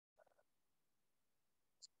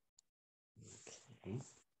Okay.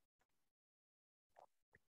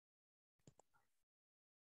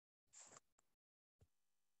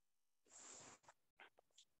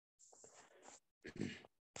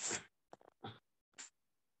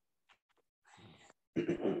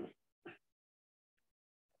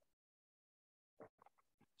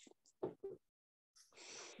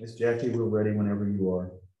 Miss Jackie, we're ready whenever you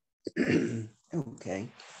are. Okay.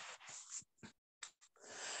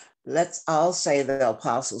 Let's all say the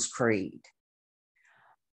Apostles' Creed.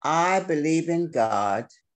 I believe in God,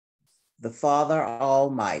 the Father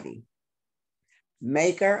Almighty,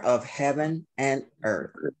 maker of heaven and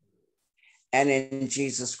earth, and in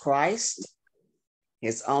Jesus Christ,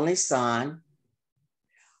 his only Son,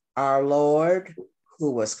 our Lord, who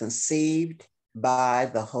was conceived by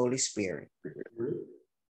the Holy Spirit,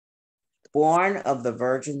 born of the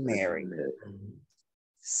Virgin Mary,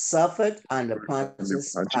 suffered under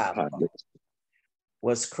Pontius Pilate,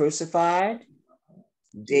 was crucified,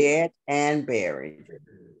 dead, and buried.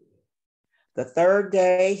 The third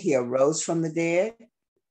day he arose from the dead.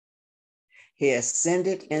 He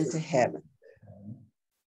ascended into heaven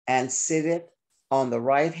and sitteth on the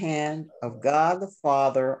right hand of God the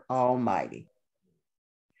Father Almighty.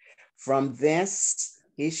 From thence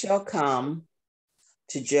he shall come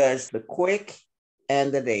to judge the quick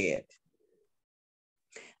and the dead.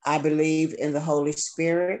 I believe in the Holy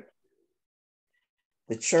Spirit,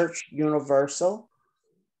 the Church Universal,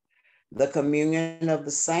 the communion of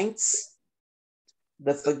the saints,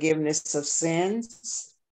 the forgiveness of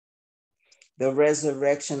sins, the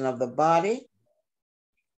resurrection of the body,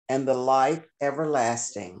 and the life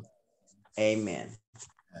everlasting. Amen.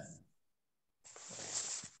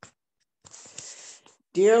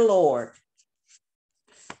 Dear Lord,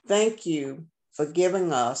 thank you for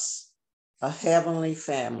giving us a heavenly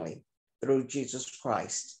family through Jesus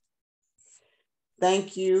Christ.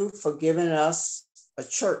 Thank you for giving us a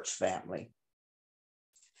church family.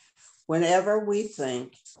 Whenever we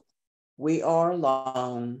think we are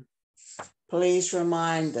alone, please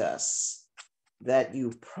remind us that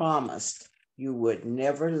you promised you would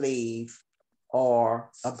never leave or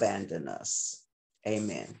abandon us.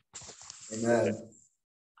 Amen. Amen.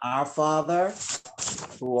 Our Father,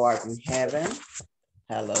 who art in heaven,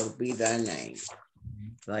 hallowed be thy name.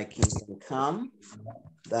 Thy kingdom come,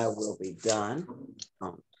 thy will be done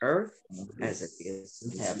on earth as it is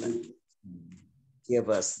in heaven. Give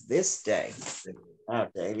us this day our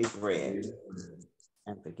daily bread,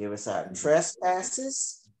 and forgive us our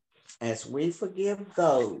trespasses as we forgive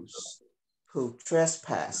those who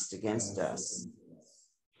trespass against us.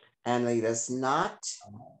 And lead us not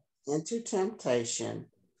into temptation,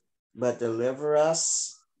 but deliver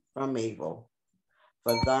us from evil.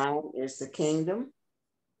 For thine is the kingdom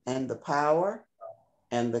and the power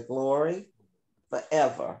and the glory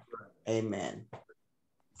forever. Amen.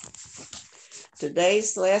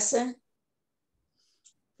 Today's lesson,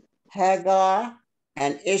 Hagar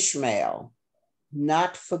and Ishmael,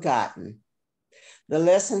 not forgotten. The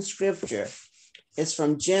lesson scripture is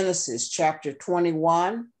from Genesis chapter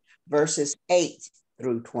 21, verses 8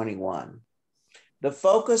 through 21. The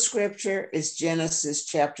focus scripture is Genesis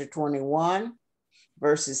chapter 21,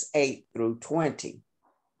 verses 8 through 20.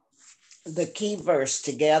 The key verse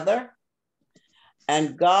together,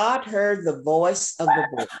 and God heard the voice of the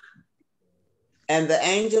boy, and the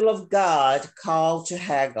angel of God called to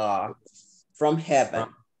Hagar from heaven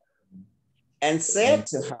and said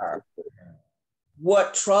to her,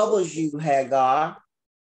 what troubles you, Hagar?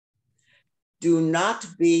 Do not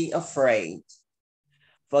be afraid,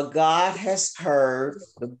 for God has heard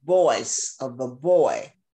the voice of the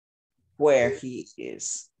boy where he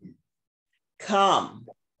is. Come,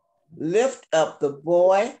 lift up the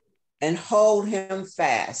boy and hold him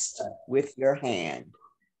fast with your hand,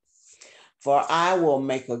 for I will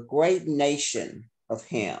make a great nation of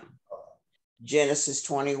him. Genesis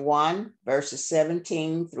 21, verses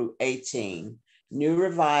 17 through 18, New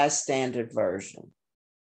Revised Standard Version.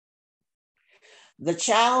 The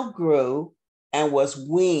child grew and was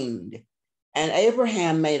weaned, and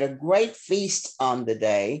Abraham made a great feast on the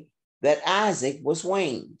day that Isaac was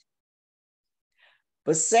weaned.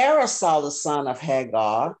 But Sarah saw the son of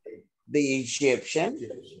Hagar, the Egyptian,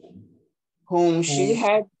 whom she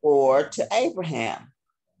had bore to Abraham,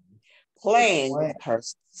 playing with her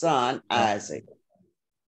son Isaac.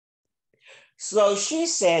 So she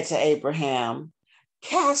said to Abraham,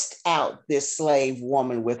 cast out this slave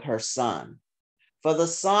woman with her son, for the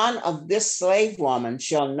son of this slave woman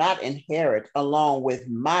shall not inherit along with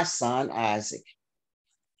my son Isaac.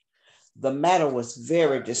 The matter was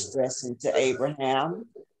very distressing to Abraham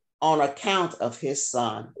on account of his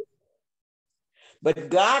son. But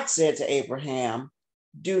God said to Abraham,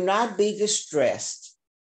 do not be distressed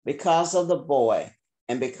because of the boy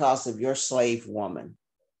and because of your slave woman.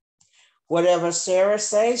 Whatever Sarah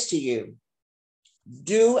says to you,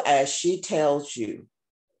 do as she tells you,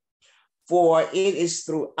 for it is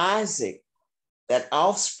through Isaac that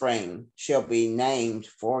offspring shall be named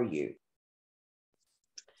for you.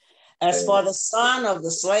 As for the son of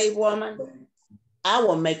the slave woman, I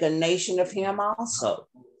will make a nation of him also,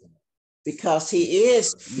 because he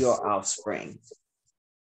is your offspring.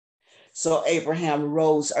 So Abraham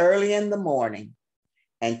rose early in the morning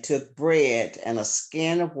and took bread and a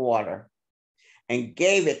skin of water and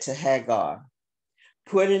gave it to Hagar,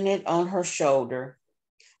 putting it on her shoulder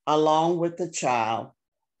along with the child,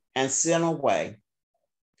 and sent away.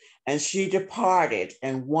 And she departed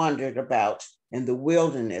and wandered about in the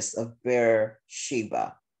wilderness of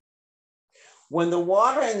Beersheba. When the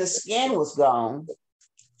water in the skin was gone,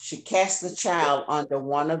 she cast the child under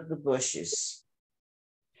one of the bushes.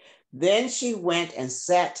 Then she went and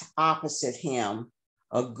sat opposite him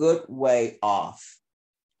a good way off,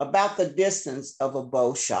 about the distance of a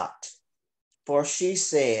bow shot. For she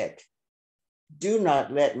said, do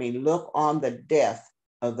not let me look on the death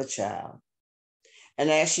of the child. And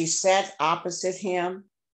as she sat opposite him,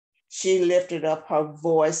 she lifted up her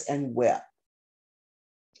voice and wept.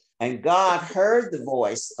 And God heard the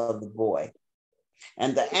voice of the boy.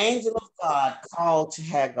 And the angel of God called to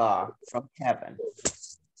Hagar from heaven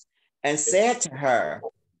and said to her,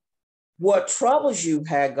 what troubles you,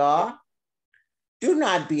 Hagar? Do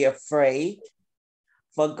not be afraid,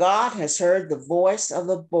 for God has heard the voice of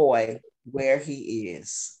the boy where he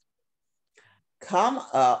is. Come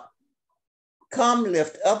up, come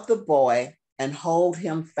lift up the boy and hold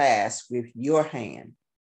him fast with your hand,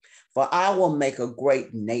 for I will make a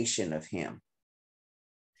great nation of him.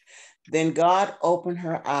 Then God opened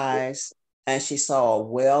her eyes and she saw a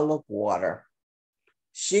well of water.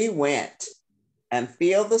 She went and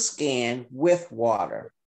filled the skin with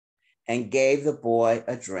water and gave the boy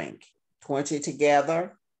a drink. 20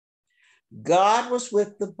 together. God was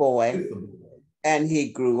with the boy and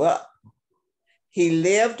he grew up. He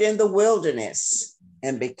lived in the wilderness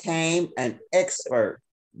and became an expert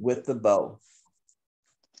with the bow.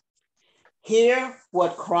 Hear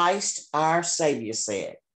what Christ our Savior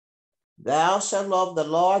said. Thou shalt love the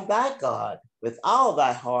Lord thy God with all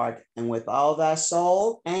thy heart and with all thy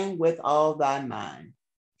soul and with all thy mind.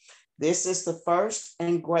 This is the first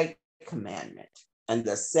and great commandment, and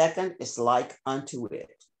the second is like unto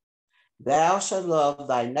it. Thou shalt love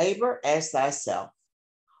thy neighbor as thyself.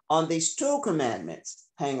 On these two commandments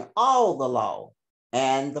hang all the law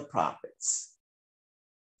and the prophets.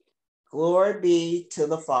 Glory be to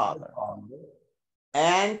the Father,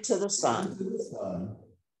 and to the Son,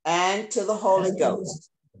 and to the Holy Ghost,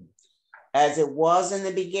 as it was in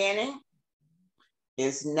the beginning,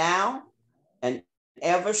 is now, and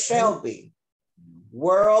ever shall be,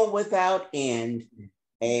 world without end.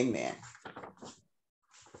 Amen.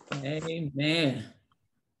 Amen.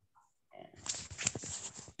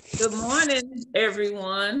 Good morning,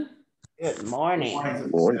 everyone. Good morning.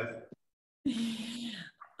 Good morning.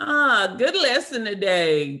 Good lesson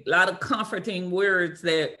today. A lot of comforting words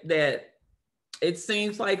that it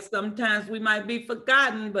seems like sometimes we might be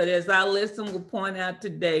forgotten, but as our lesson will point out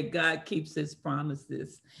today, God keeps his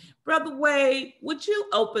promises. Brother Wade, would you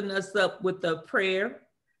open us up with a prayer?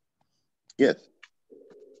 Yes.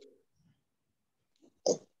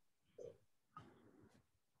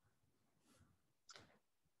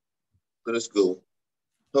 Let us go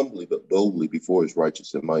humbly but boldly before his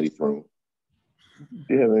righteous and mighty throne.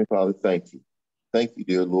 Dear Heavenly Father, thank you. Thank you,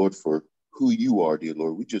 dear Lord, for who you are, dear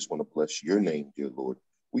Lord. We just want to bless your name, dear Lord.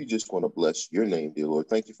 We just want to bless your name, dear Lord.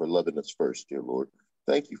 Thank you for loving us first, dear Lord.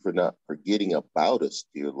 Thank you for not forgetting about us,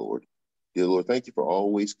 dear Lord. Dear Lord, thank you for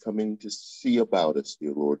always coming to see about us,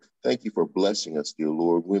 dear Lord. Thank you for blessing us, dear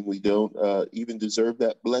Lord, when we don't even deserve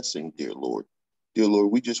that blessing, dear Lord. Dear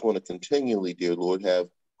Lord, we just want to continually, dear Lord, have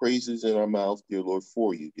praises in our mouth, dear Lord,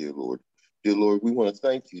 for you, dear Lord. Dear Lord, we want to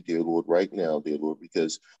thank you, dear Lord, right now, dear Lord,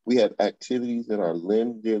 because we have activities in our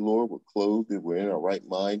limbs, dear Lord. We're clothed and we're in our right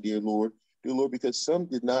mind, dear Lord. Dear Lord, because some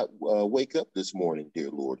did not wake up this morning, dear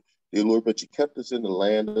Lord. Dear Lord, but you kept us in the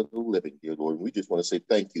land of the living, dear Lord. And we just want to say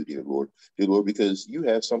thank you, dear Lord. Dear Lord, because you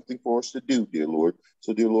have something for us to do, dear Lord.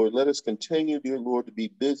 So, dear Lord, let us continue, dear Lord, to be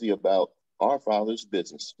busy about our Father's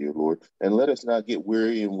business, dear Lord. And let us not get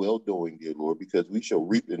weary in well-doing, dear Lord, because we shall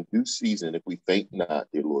reap in due season if we faint not,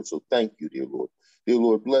 dear Lord. So thank you, dear Lord. Dear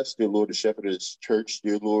Lord, bless, dear Lord, the shepherd of this church,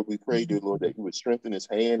 dear Lord. We pray, dear Lord, that you would strengthen his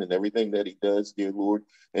hand and everything that he does, dear Lord.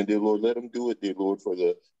 And dear Lord, let him do it, dear Lord, for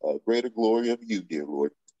the greater glory of you, dear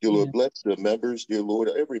Lord. Dear Lord, bless the members, dear Lord,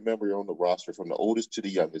 every member on the roster from the oldest to the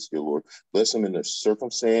youngest, dear Lord. Bless them in their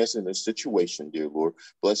circumstance and their situation, dear Lord.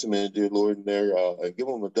 Bless them in, dear Lord, in their, and give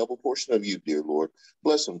them a double portion of you, dear Lord.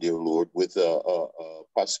 Bless them, dear Lord, with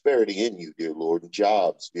prosperity in you, dear Lord,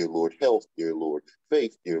 jobs, dear Lord, health, dear Lord,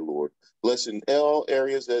 faith, dear Lord. Bless in all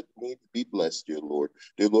areas that need to be blessed, dear Lord.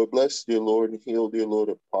 Dear Lord, bless, dear Lord, and heal, dear Lord,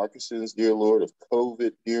 of Parkinson's, dear Lord, of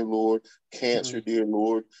COVID, dear Lord, cancer, dear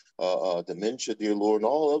Lord, dementia, dear Lord, and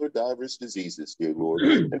all other diverse diseases, dear Lord.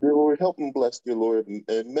 And dear Lord, help them bless, dear Lord,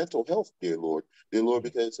 and mental health, dear Lord,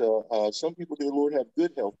 because some people, dear Lord, have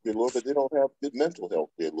good health, dear Lord, but they don't have good mental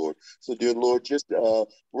health, dear Lord. So, dear Lord, just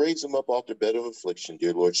raise them up off their bed of affliction,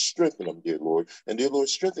 dear Lord. Strengthen them, dear Lord. And dear Lord,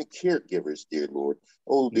 strengthen caregivers, dear Lord.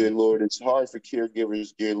 Oh, dear Lord, it's hard for caregivers,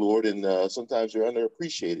 dear Lord, and sometimes they're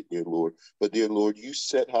underappreciated, dear Lord. But, dear Lord, you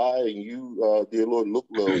set high and you, dear Lord, look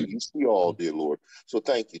low and you see all, dear Lord. So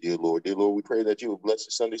thank you, dear Lord. Dear Lord, we pray that you will bless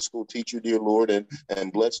the Sunday school teacher, dear Lord, and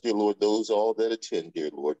bless, dear Lord, those all that attend, dear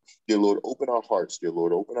Lord. Dear Lord, open our hearts, dear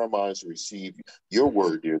Lord, open our minds to receive your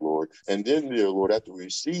word, dear Lord. And then, dear Lord, after we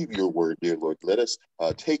receive your word, dear Lord, let us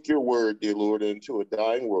take your word, dear Lord, into a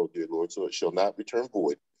dying world, dear Lord, so it shall not return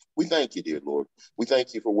void. We thank you, dear Lord. We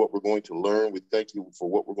thank you for what we're going to learn. We thank you for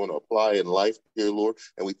what we're going to apply in life, dear Lord.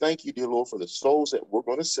 And we thank you, dear Lord, for the souls that we're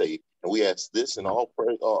going to save. And we ask this and all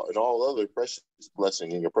other precious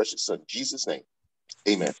blessing in your precious Son, Jesus' name.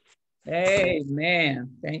 Amen.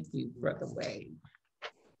 Amen. Thank you, Brother Wade.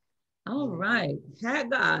 All right,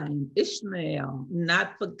 Hagar and Ishmael,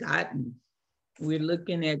 not forgotten. We're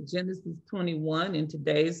looking at Genesis 21 in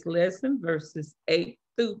today's lesson, verses 8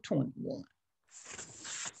 through 21.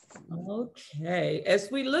 Okay, as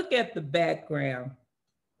we look at the background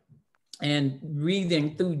and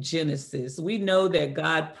reading through Genesis, we know that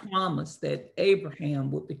God promised that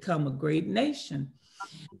Abraham would become a great nation.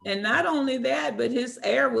 And not only that, but his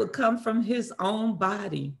heir would come from his own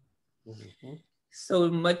body. So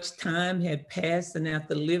much time had passed, and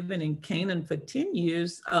after living in Canaan for 10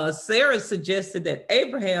 years, Sarah suggested that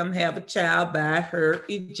Abraham have a child by her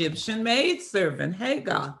Egyptian maidservant,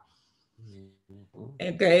 Hagar.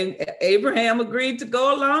 Okay, Abraham agreed to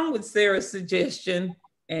go along with Sarah's suggestion,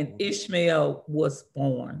 and Ishmael was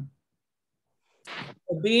born.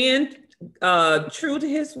 Being true to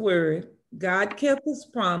his word, God kept his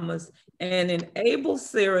promise and enabled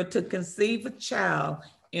Sarah to conceive a child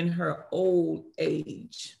in her old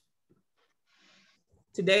age.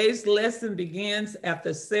 Today's lesson begins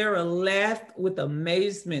after Sarah laughed with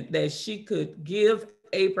amazement that she could give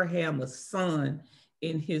Abraham a son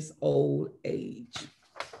in his old age.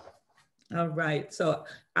 All right, so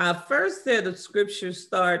our first set of scriptures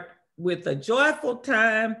start with a joyful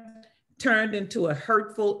time turned into a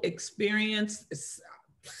hurtful experience. It's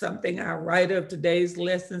something our writer of today's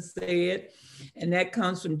lesson said, and that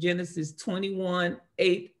comes from Genesis 21,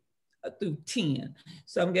 8 through 10.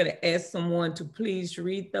 So I'm gonna ask someone to please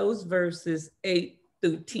read those verses 8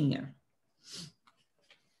 through 10.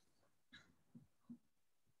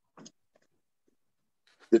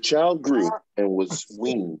 The child grew and was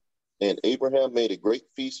weaned, and Abraham made a great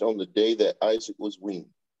feast on the day that Isaac was weaned.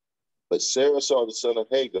 But Sarah saw the son of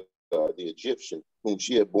Hagar, the Egyptian, whom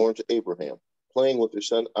she had borne to Abraham, playing with her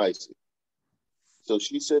son Isaac. So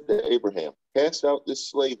she said to Abraham, cast out this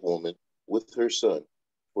slave woman with her son,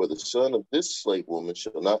 for the son of this slave woman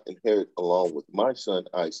shall not inherit along with my son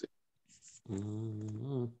Isaac.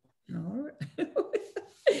 All right.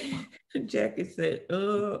 Jackie said,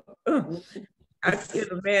 I can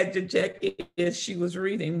imagine Jackie as she was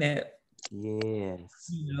reading that. Yes.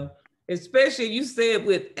 You know, especially you said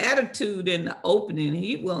with attitude in the opening,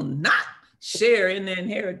 he will not share in the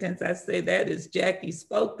inheritance. I say that is Jackie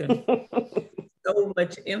spoken. So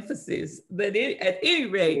much emphasis. But at any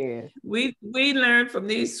rate, we learned from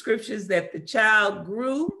these scriptures that the child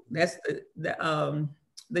grew. That's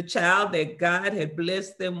the child that God had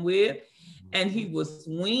blessed them with, and he was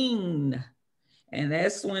weaned. And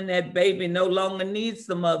that's when that baby no longer needs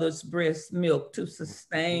the mother's breast milk to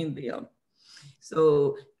sustain them.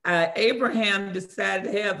 So Abraham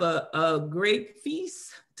decided to have a great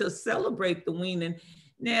feast to celebrate the weaning.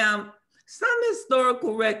 Now, some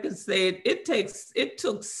historical records say it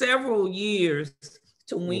took several years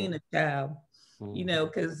to wean a child. You know,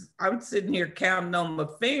 because I'm sitting here counting on my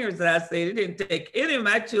fingers, and I say it didn't take any of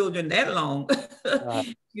my children that long.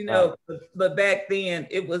 Right. You know, but back then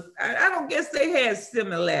it was, I don't guess they had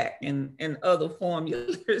Similac and other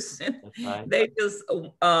formulas. Right. They just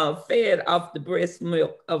fed off the breast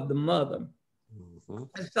milk of the mother.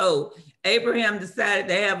 And so Abraham decided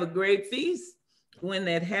to have a great feast when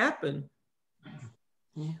that happened.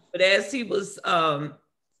 But as he was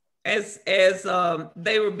as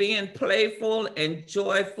they were being playful and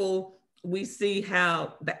joyful, we see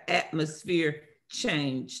how the atmosphere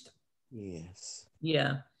changed. Yes.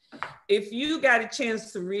 Yeah. If you got a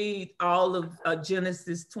chance to read all of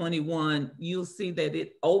Genesis 21, you'll see that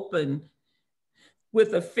it opened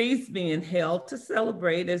with a feast being held to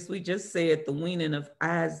celebrate, as we just said, the weaning of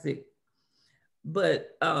Isaac.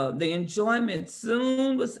 But the enjoyment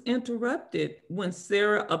soon was interrupted when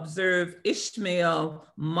Sarah observed Ishmael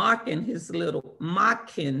mocking his little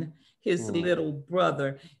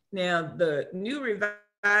brother. Now, the New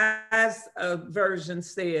Revised Version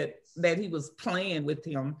said that he was playing with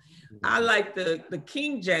him. I like the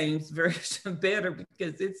King James Version better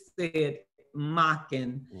because it said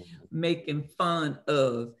mocking, making fun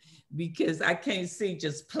of, because I can't see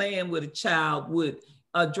just playing with a child would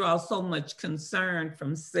draw so much concern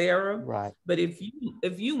from Sarah. Right. But if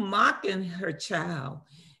you mocking her child,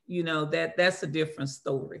 you know, that's a different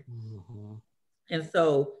story. Mm-hmm. And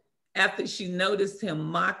so after she noticed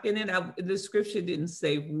him mocking it, the scripture didn't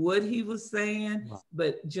say what he was saying, Right.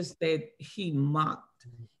 but just that he mocked.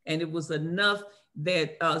 And it was enough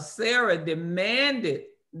that Sarah demanded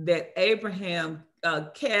that Abraham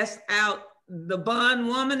cast out the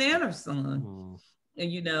bondwoman and her son. Mm-hmm.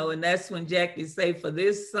 And you know, and that's when Jackie say, for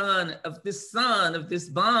this son of this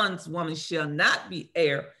bondswoman shall not be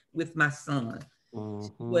heir with my son. Mm-hmm.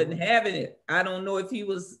 She wasn't having it. I don't know if he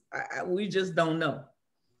was, we just don't know.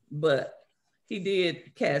 But he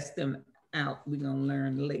did cast them out. We're going to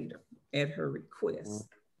learn later at her request. Mm-hmm.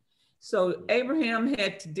 So Abraham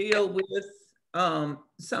had to deal with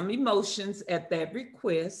some emotions at that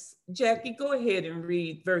request. Jackie, go ahead and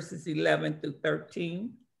read verses 11 through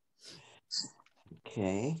 13.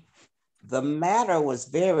 Okay. The matter was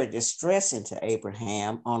very distressing to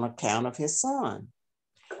Abraham on account of his son.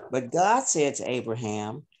 But God said to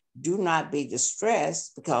Abraham, do not be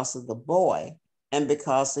distressed because of the boy and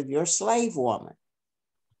because of your slave woman.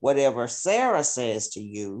 Whatever Sarah says to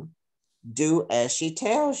you, do as she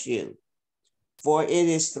tells you. For it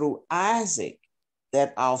is through Isaac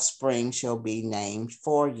that offspring shall be named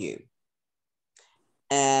for you.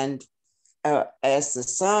 And as the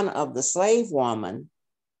son of the slave woman,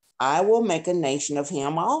 I will make a nation of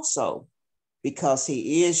him also, because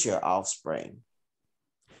he is your offspring.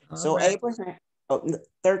 All so right. Abraham,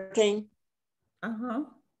 13? Uh-huh.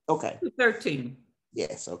 Okay. 13.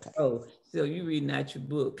 Yes, okay. Oh, so you reading out your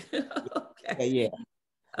book. Okay. Yeah.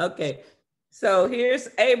 Okay. So here's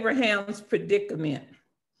Abraham's predicament.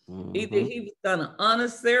 Mm-hmm. Either he was going to honor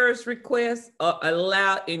Sarah's request or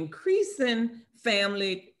allow increasing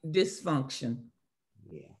family dysfunction.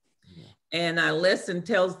 Yeah. And our lesson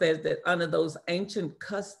tells us that under those ancient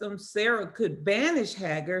customs, Sarah could banish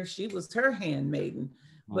Hagar. She was her handmaiden,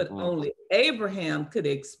 but only Abraham could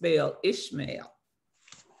expel Ishmael.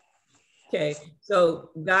 Okay, so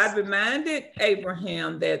God reminded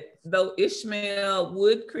Abraham that though Ishmael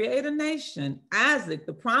would create a nation, Isaac,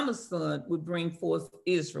 the promised son, would bring forth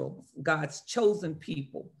Israel, God's chosen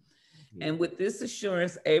people. And with this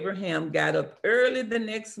assurance, Abraham got up early the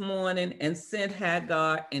next morning and sent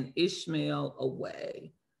Hagar and Ishmael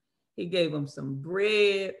away. He gave them some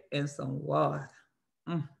bread and some water.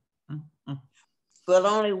 But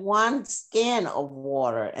only one skin of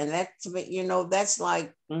water. And that's, you know, that's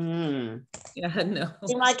like, Yeah, I know.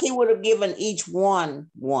 Seemed like he would have given each one.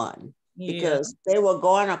 Because they were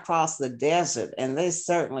going across the desert and they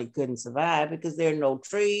certainly couldn't survive because there are no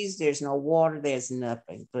trees, there's no water, there's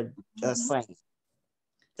nothing but sand.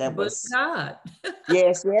 That but was God.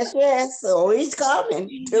 Yes. So he's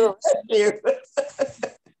coming to rescue.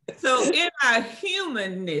 So in our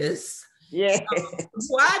humanness,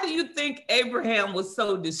 why do you think Abraham was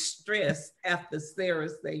so distressed after Sarah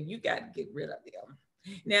said, you got to get rid of them?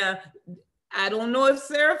 Now, I don't know if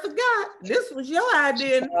Sarah forgot. This was your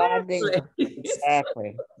idea in the first place.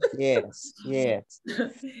 Exactly. Yes.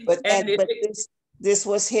 But this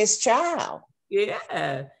was his child.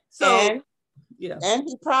 Yeah. So and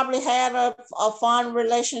he probably had a fond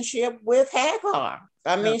relationship with Hagar.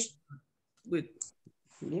 I mean,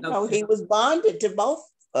 he was bonded to both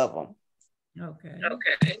of them. Okay.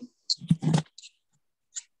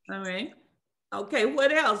 All right. Okay,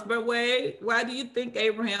 what else, Brother Wade? Why do you think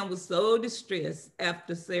Abraham was so distressed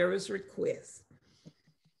after Sarah's request?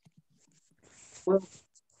 Well,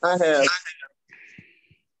 I have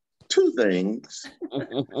two things.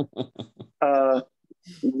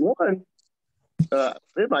 One,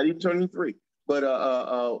 it might even turn into three. But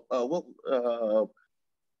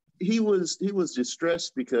he was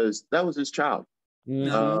distressed because that was his child.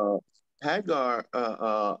 Hagar,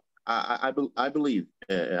 I believe,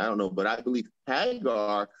 I don't know, but I believe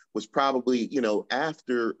Hagar was probably,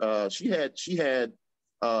 after she had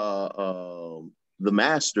the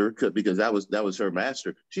master, because that was her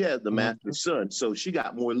master. She had the master's son, so she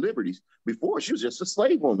got more liberties. Before, she was just a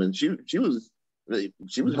slave woman. She was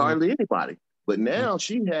hardly anybody, but now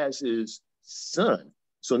she has his son.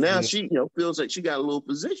 So now she, feels like she got a little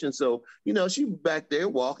position. So, she back there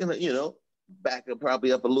walking, back up,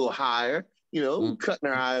 probably up a little higher, cutting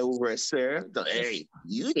her eye over at Sarah. Hey,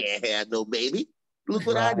 you didn't have no baby. Look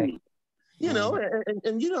what I did.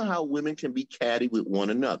 And you know how women can be catty with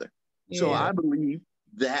one another. So I believe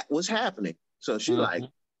that was happening. So she's like,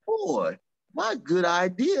 boy, my good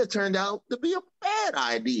idea turned out to be a bad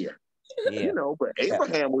idea. But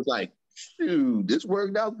Abraham was like, shoot, this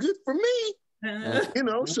worked out good for me.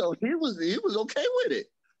 So he was okay with it,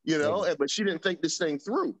 but she didn't think this thing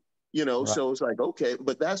through, so it's like, okay,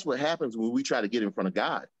 but that's what happens when we try to get in front of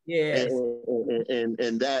God. Yes.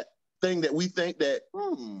 And that thing that we think that,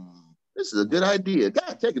 this is a good idea.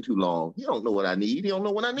 God, taking too long. You don't know what I need. You don't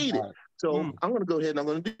know when I need it. So I'm going to go ahead and I'm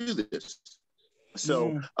going to do this.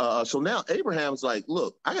 So, so now Abraham's like,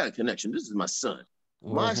 look, I got a connection. This is my son,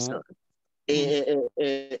 my son. And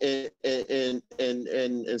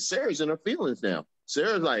Sarah's in her feelings now.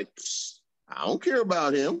 Sarah's like, I don't care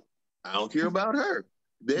about him. I don't care about her.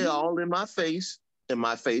 They're all in my face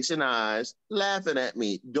and eyes, laughing at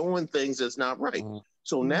me, doing things that's not right.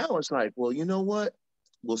 So now it's like, well, you know what?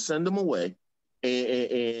 We'll send them away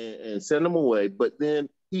and send them away. But then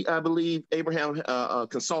I believe Abraham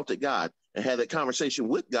consulted God and had that conversation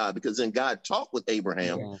with God, because then God talked with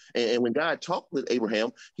Abraham. And when God talked with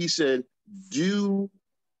Abraham, he said, do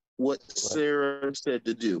what Sarah said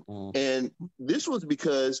to do. And this was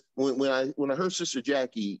because when I heard Sister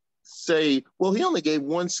Jackie say, well, he only gave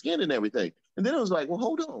one skin and everything. And then I was like, well,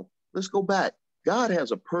 hold on, let's go back. God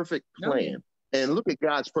has a perfect plan. And look at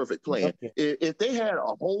God's perfect plan. If they had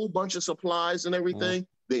a whole bunch of supplies and everything,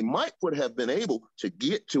 they would have been able to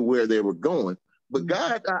get to where they were going. But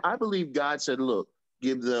God, I believe God said, look,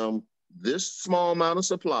 give them this small amount of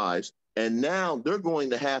supplies, and now they're going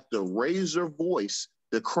to have to raise their voice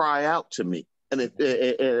to cry out to me. And I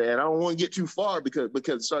don't want to get too far because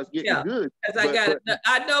it starts getting good.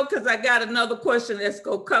 I know, because I got another question that's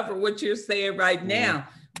going to cover what you're saying right now.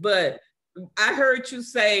 But I heard you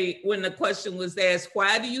say, when the question was asked,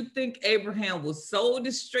 why do you think Abraham was so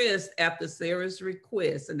distressed after Sarah's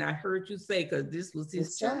request? And I heard you say, because this was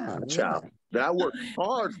his child. That I worked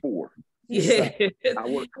hard for. Yeah. I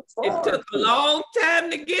worked hard. It took a long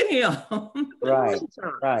time to get him. Right.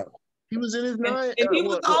 He was in his nine. And he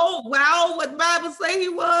was old. How old? What Bible say he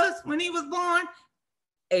was when he was born?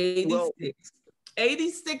 86.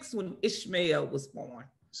 86 when Ishmael was born.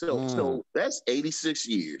 So that's 86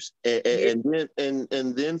 years, and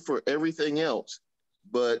then for everything else.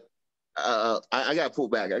 But I got to pull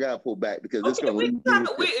back. Because it's going to lead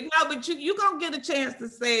but you're going to get a chance to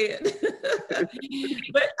say it.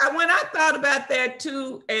 But when I thought about that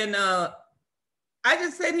too, and I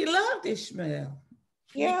just said he loved Ishmael.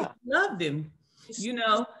 Yeah. He loved him. He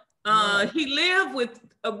lived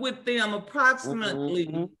with them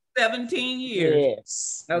approximately 17 years.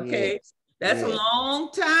 Yes. Okay. Yes. That's a long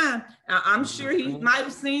time. I'm sure he might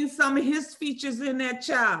have seen some of his features in that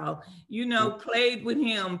child, played with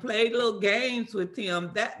him, played little games with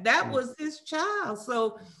him. That was his child.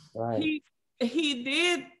 So he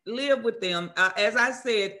did live with them. As I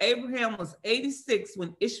said, Abraham was 86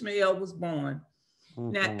 when Ishmael was born.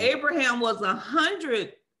 Now, Abraham was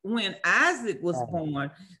 100 when Isaac was born.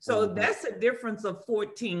 So that's a difference of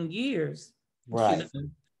 14 years. Right.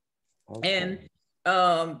 And,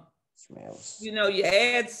 you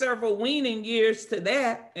add several weaning years to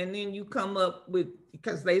that, and then you come up with,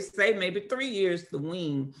 because they say maybe 3 years to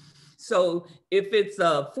wean. So if it's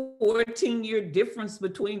a 14-year difference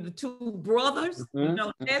between the two brothers,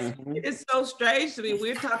 it's so strange to me.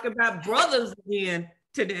 We're talking about brothers again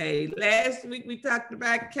today. Last week we talked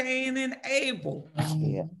about Cain and Abel,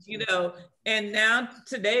 and now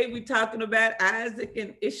today we're talking about Isaac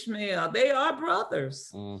and Ishmael. They are brothers,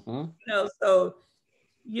 so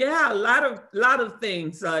yeah, a lot of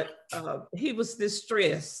things. He was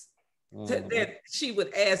distressed that she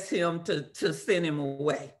would ask him to send him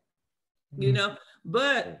away,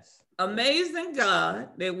 but amazing God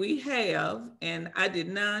that we have. And I did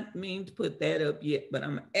not mean to put that up yet, but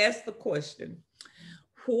I'm gonna ask the question.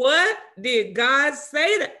 What did God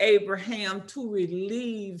say to Abraham to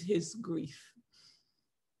relieve his grief?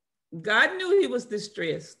 God knew he was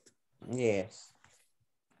distressed. Yes.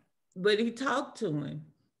 But he talked to him.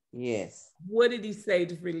 Yes. What did he say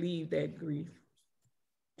to relieve that grief?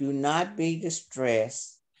 Do not be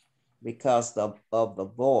distressed. because of the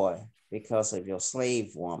boy, because of your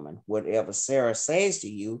slave woman. Whatever Sarah says to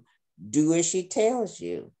you, do as she tells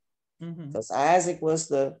you. Because Isaac was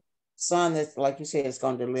the son that, like you said, is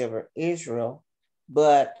going to deliver Israel,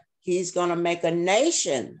 but he's going to make a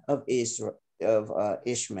nation of Israel, of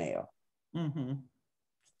Ishmael.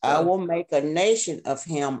 I will make a nation of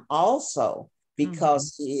him also,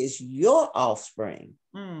 because he is your offspring.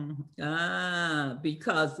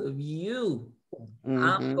 Because of you.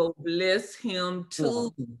 I'm going to bless him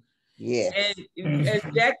too. Yes. And as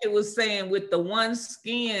Jackie was saying, with the one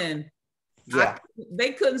skin,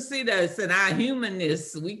 they couldn't see that. It's in our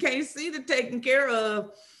humanness. We can't see the taken care of.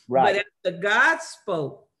 Right. But after God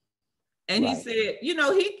spoke, and he said, you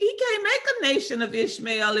know, he can't make a nation of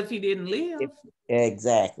Ishmael if he didn't live.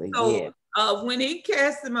 Exactly. So when he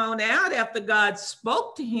cast him on out after God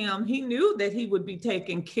spoke to him, he knew that he would be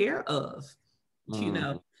taken care of, you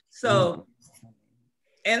know. So,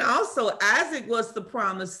 and also Isaac was the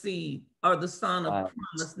promised seed, or the son of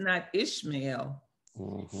promise, not Ishmael.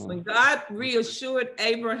 When God reassured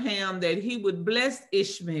Abraham that he would bless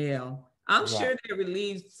Ishmael, I'm sure that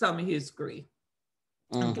relieved some of his grief.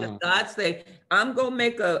 Because God said, I'm going to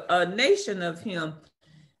make a nation of him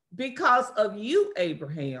because of you,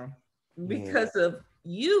 Abraham, because of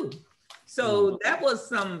you. So that was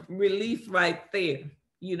some relief right there,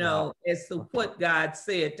 you know, as to what God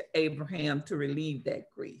said to Abraham to relieve that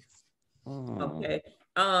grief. Okay.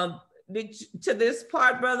 To this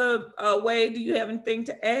part, Brother Wade, do you have anything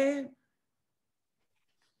to add?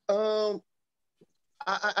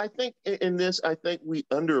 I think in this, I think we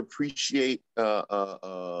underappreciate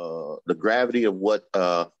the gravity of what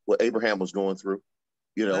Abraham was going through,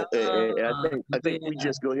 you know. And I think we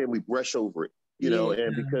just go ahead and we brush over it, you know.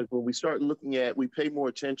 And because when we start looking at, we pay more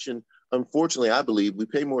attention. Unfortunately, I believe we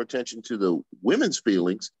pay more attention to the women's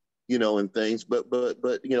feelings, you know, and things. But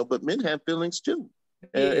you know, but men have feelings too.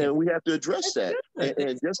 And we have to address that.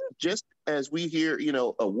 And just as we hear, you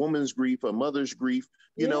know, a woman's grief, a mother's grief,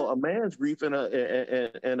 you know, a man's grief and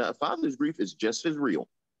a father's grief is just as real.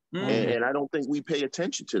 And I don't think we pay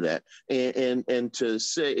attention to that. And to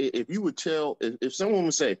say, if you would tell, if someone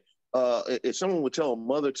would say, if someone would tell a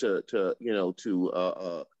mother to you know,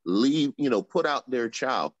 to leave, you know, put out their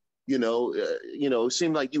child, you know, it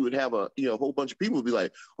seemed like you would have a whole bunch of people would be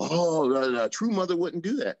like, oh, a true mother wouldn't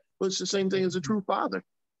do that. But it's the same thing as a true father.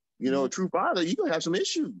 You know, a true father, you're gonna have some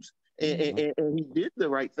issues. And he did the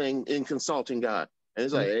right thing in consulting God. And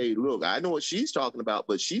it's like, hey, look, I know what she's talking about,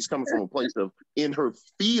 but she's coming from a place of in her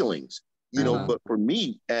feelings, you know. But for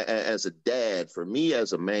me, as a dad, for me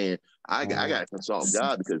as a man, I gotta consult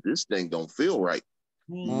God, because this thing don't feel right.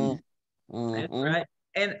 That's right.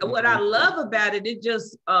 And what I love about it, it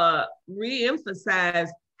just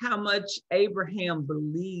re-emphasized how much Abraham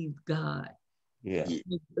believed God.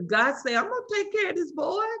 God said, I'm gonna take care of this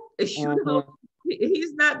boy. You know,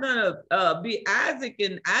 he's not gonna be Isaac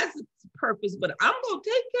and Isaac's purpose, but I'm gonna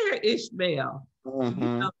take care of Ishmael. You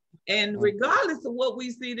know? And regardless of what we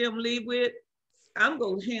see them leave with, I'm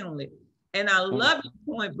gonna handle it. And I love your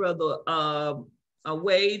point, Brother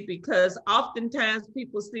Wade, because oftentimes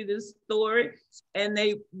people see this story and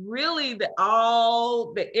they really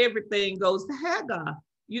everything goes to Hagar,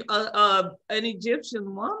 an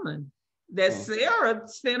Egyptian woman that Sarah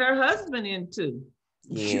sent her husband into,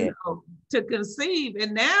 you know, to conceive,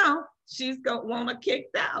 and now she's gonna want her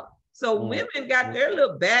kicked out. So women got their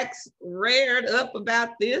little backs reared up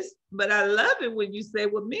about this, but I love it when you say,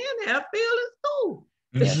 well, men have feelings too.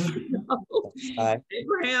 You know?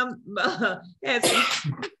 Abraham had some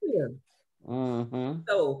feelings.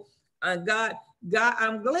 So God,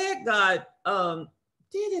 I'm glad God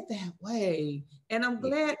did it that way, and I'm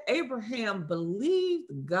glad Abraham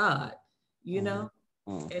believed God. You know,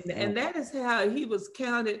 and that is how he was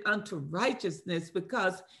counted unto righteousness,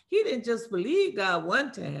 because he didn't just believe God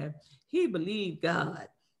one time, he believed God,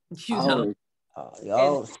 you know,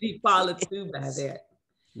 and he followed through by that.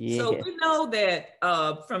 So we know that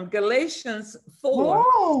from Galatians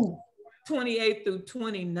 4:28 through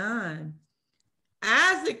 29,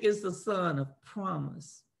 Isaac is the son of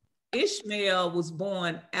promise. Ishmael was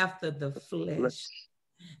born after the flesh.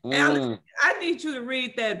 Alex, I need you to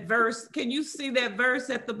read that verse. Can you see that verse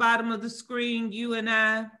at the bottom of the screen, you and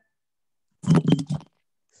I?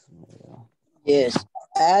 Yes,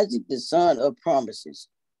 Isaac, the son of promises.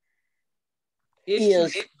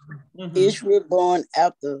 Is Israel born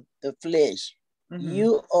after the flesh.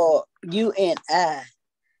 You and I,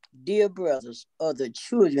 dear brothers, are the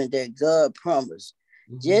children that God promised,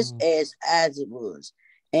 just as Isaac was.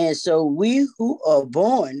 And so we who are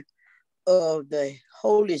born of the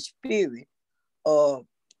Holy Spirit are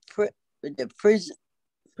the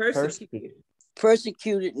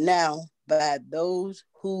Persecuted now by those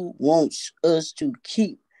who wants us to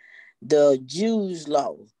keep the Jews'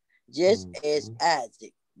 law, just as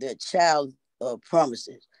Isaac, the child of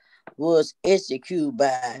promises, was persecuted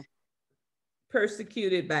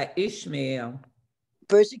by Ishmael.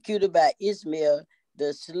 Persecuted by Ishmael,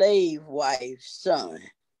 the slave wife's son.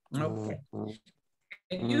 Okay.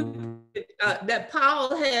 And that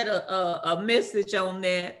Paul had a message on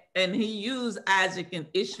that, and he used Isaac and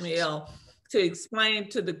Ishmael to explain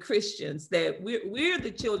to the Christians that we're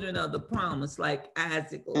the children of the promise, like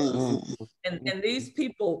Isaac was. And these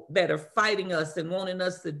people that are fighting us and wanting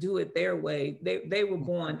us to do it their way, they were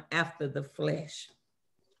born after the flesh.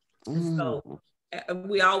 So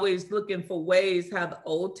we always looking for ways how the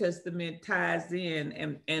Old Testament ties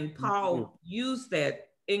in, and Paul used that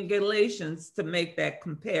in Galatians to make that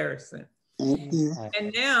comparison.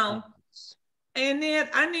 And now, and then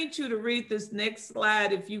I need you to read this next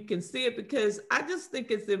slide if you can see it, because I just think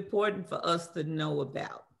it's important for us to know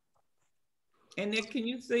about. And then can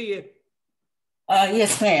you see it?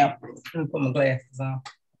 Yes, ma'am. Let me put my glasses on.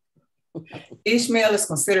 Ishmael is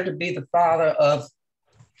considered to be the father of,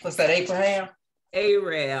 what's that, Abraham?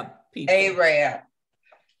 Arab people.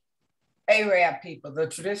 Arab people, the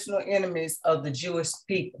traditional enemies of the Jewish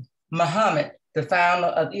people. Muhammad, the founder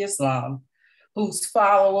of Islam, whose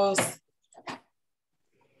followers, let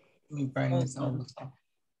me bring this on.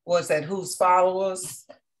 What's that? Whose followers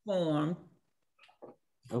form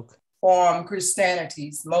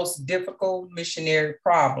Christianity's most difficult missionary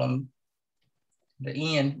problem.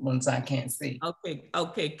 The end ones I can't see.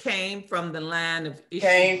 Okay. Came from the line of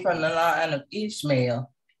Ishmael. Came from the line of Ishmael.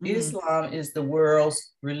 Islam is the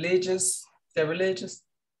world's religious,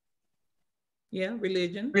 Yeah,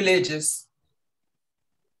 religion. Religious,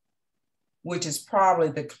 which is probably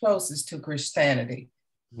the closest to Christianity.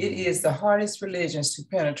 It is the hardest religions to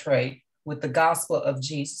penetrate with the gospel of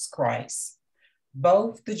Jesus Christ.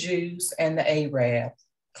 Both the Jews and the Arabs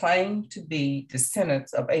claim to be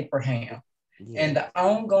descendants of Abraham. And the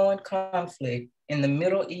ongoing conflict in the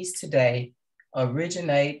Middle East today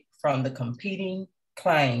originate from the competing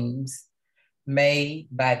claims made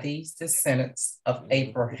by these descendants of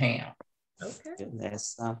Abraham. Okay.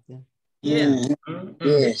 That's something. Yeah.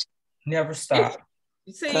 Yes. Never stop.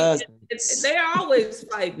 You see, they're always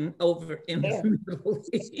fighting over in the Middle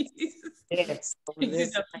East. Yes.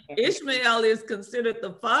 Ishmael is considered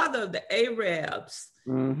the father of the Arabs.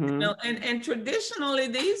 And traditionally,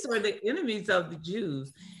 these were the enemies of the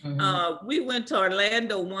Jews. We went to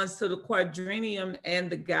Orlando once to the Quadrennium, and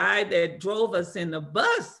the guy that drove us in the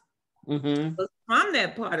bus was from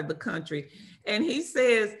that part of the country. And he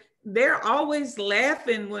says, they're always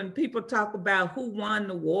laughing when people talk about who won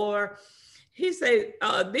the war. He said,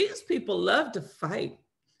 these people love to fight.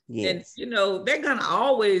 Yes. And, they're going to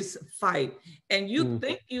always fight. And you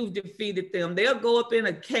think you've defeated them. They'll go up in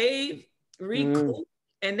a cave, recoup,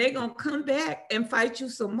 and they're going to come back and fight you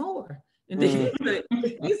some more. And these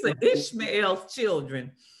are Ishmael's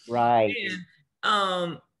children. Right.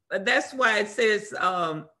 And that's why it says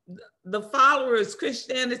the followers,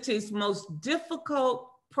 Christianity's most difficult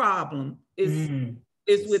problem is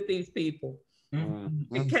with these people.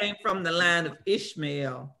 It came from the line of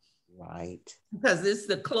Ishmael. Right. Because it's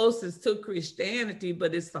the closest to Christianity,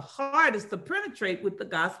 but it's the hardest to penetrate with the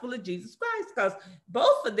gospel of Jesus Christ, because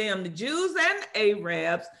both of them, the Jews and the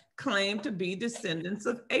Arabs, claim to be descendants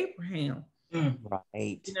of Abraham.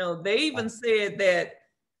 Right. They even said that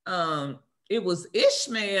it was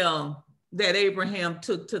Ishmael that Abraham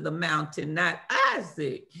took to the mountain, not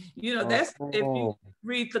Isaac. That's if you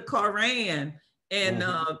read the Quran and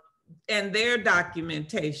their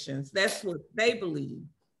documentations, that's what they believe.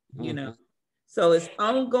 So it's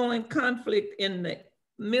ongoing conflict in the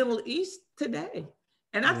Middle East today.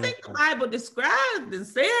 And I think the Bible described and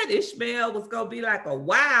said Ishmael was going to be like a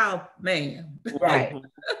wild man. Right.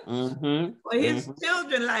 Well, his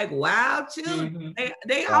children like wild children.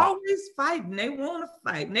 They always fight, and they want to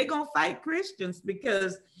fight. And they're going to fight Christians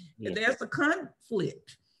because there's a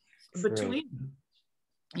conflict between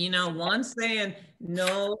them. One saying,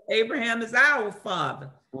 no, Abraham is our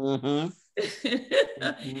father.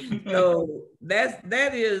 So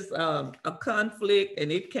that is a conflict,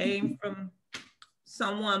 and it came from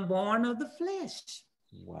someone born of the flesh.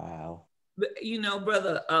 Wow. But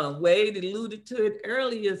Brother Wade alluded to it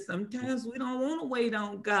earlier. Sometimes we don't want to wait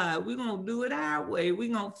on God. We're gonna do it our way.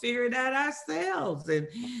 We're gonna figure it out ourselves.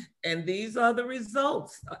 And these are the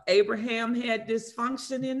results. Abraham had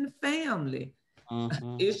dysfunction in the family.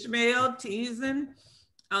 Ishmael teasing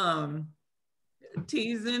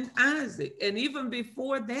Isaac. And even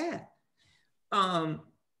before that,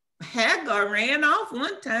 Hagar ran off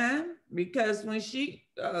one time because when she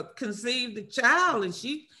conceived the child, and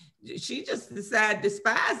she just decided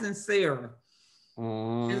despising Sarah.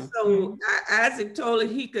 And so Isaac told her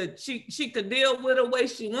she could deal with her the way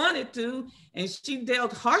she wanted to, and she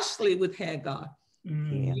dealt harshly with Hagar.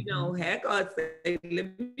 You know, Hagar said,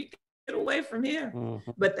 "Let me get away from here."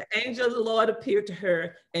 But the angel of the Lord appeared to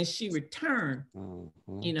her, and she returned.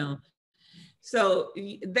 You know, so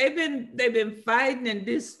they've been fighting and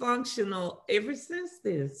dysfunctional ever since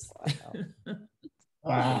this.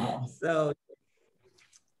 Wow. So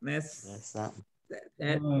that's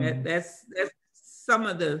some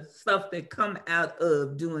of the stuff that come out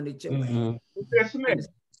of doing it your way.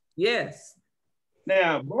 Yes.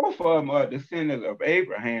 Now, both of them are descendants of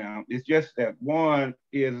Abraham. It's just that one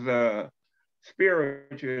is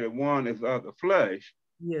spiritual and one is of the flesh.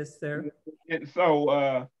 Yes, sir. And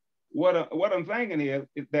so what I'm thinking is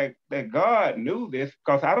that God knew this,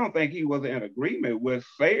 because I don't think he was in agreement with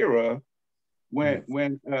Sarah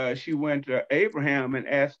when she went to Abraham and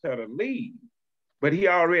asked her to leave. But he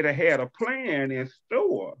already had a plan in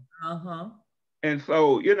store. And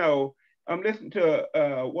so, you know, I'm listening to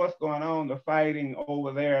what's going on, the fighting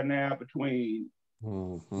over there now between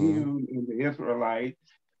him and the Israelites.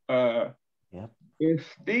 It's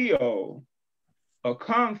still a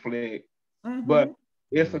conflict, but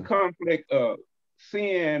it's a conflict of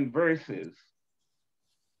sin versus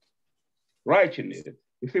righteousness.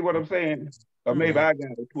 You see what I'm saying? Or maybe I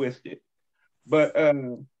got it twisted. But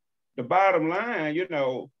the bottom line, you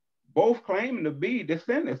know, both claiming to be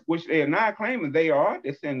descendants, which they are not claiming they are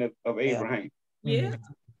descendants of Abraham. Yeah.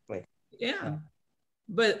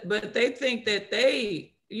 But they think that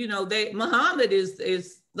Muhammad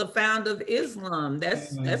is the founder of Islam.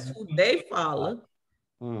 That's who they follow.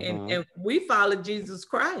 And we follow Jesus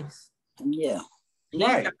Christ. Yeah. He's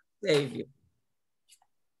our Savior.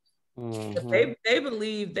 They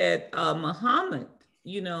believe that Muhammad,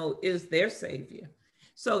 you know, is their Savior.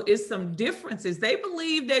 So it's some differences. They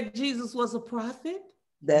believe that Jesus was a prophet.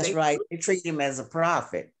 That's right. They treat him as a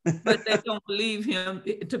prophet. But they don't believe him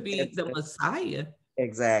to be the Messiah.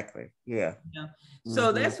 Exactly. Yeah.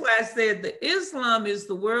 So that's why I said the Islam is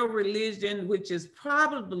the world religion, which is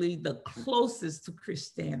probably the closest to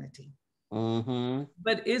Christianity.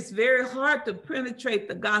 But it's very hard to penetrate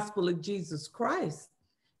the gospel of Jesus Christ.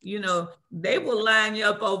 You know, they will line you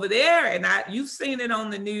up over there, and you've seen it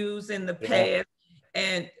on the news in the past,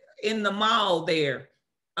 and in the mall there,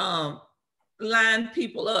 line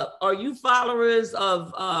people up. Are you followers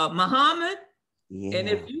of Muhammad? And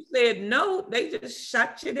if you said no, they just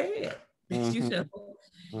shot you dead. You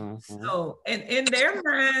know. So, and in their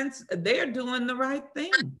minds, they're doing the right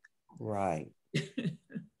thing. Right.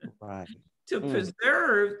 Right. To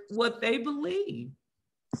preserve what they believe.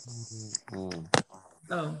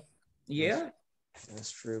 So, yeah.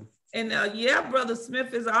 That's true. And Brother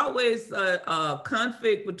Smith, is always a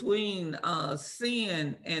conflict between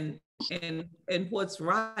sin and what's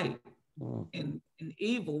right and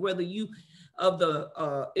evil, whether you of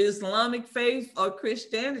the Islamic faith or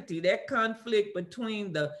Christianity. That conflict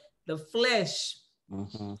between the flesh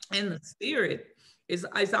and the spirit is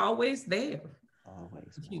always there.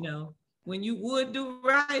 Always. You know, when you would do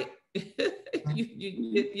right,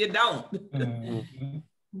 you don't.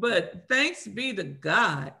 But thanks be to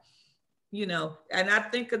God, you know, and I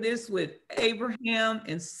think of this with Abraham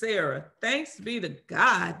and Sarah. Thanks be to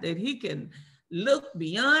God that he can look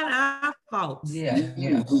beyond our faults.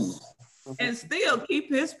 And still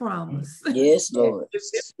keep his promise. Yes, Lord. If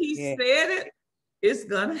he said it, it's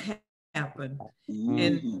gonna happen.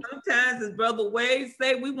 And sometimes, as Brother Wade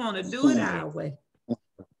say, we want to do it our way,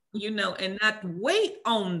 you know, and not wait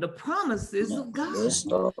on the promises of God. Yes,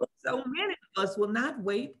 Lord. So many of us will not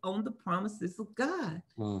wait on the promises of God,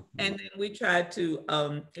 and then we try to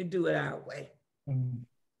do it our way.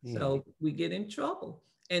 So we get in trouble,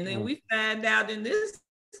 and then we find out in this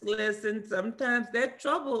lesson sometimes that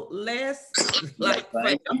trouble lasts like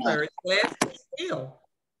forever. It lasts still,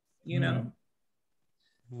 you know.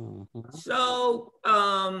 So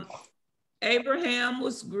Abraham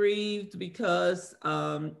was grieved because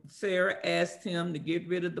Sarah asked him to get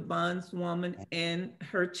rid of the bondswoman and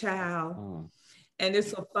her child. And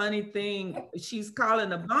it's a funny thing, she's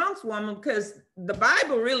calling a bondswoman because the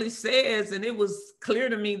Bible really says, and it was clear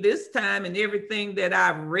to me this time and everything that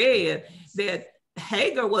I've read, that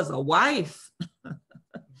Hagar was a wife.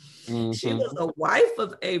 She was a wife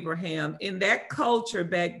of Abraham. In that culture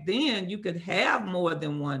back then, you could have more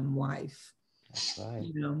than one wife. That's right.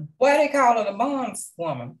 You know, why they call her the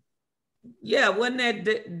bondswoman? Yeah, wasn't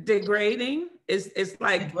that degrading? It's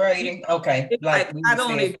like degrading. Okay, it's like I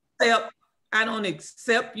don't accept I don't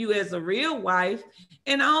accept you as a real wife.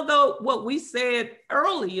 And although what we said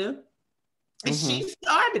earlier, she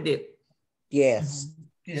started it. Yes.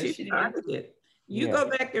 She started it. You go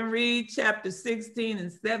back and read chapter 16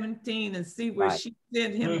 and 17 and see where she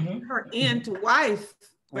sent him her in to wife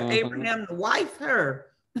for Abraham to wife her.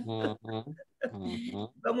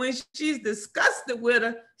 But when she's disgusted with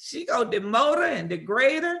her, she go demote her and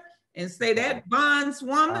degrade her and say that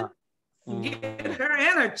bondswoman, get her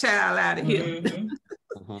and her child out of here.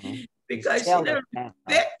 Because she never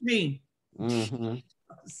respect me.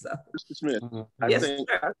 So, Mr. Smith, I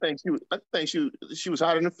think she was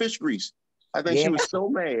hotter than fish grease. I think she was so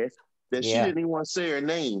mad that she didn't even want to say her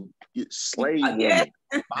name. Slave woman.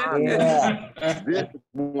 This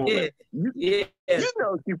woman. You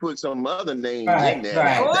know she put some other names in there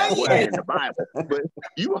that wasn't in the Bible, but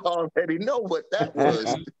you already know what that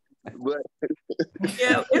was. But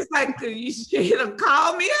yeah, it's like you should have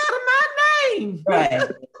called me out of my name. Right.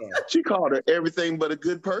 She called her everything but a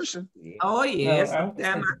good person. Oh yes,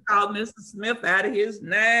 sometimes I called Mr. Smith out of his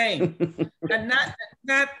name. And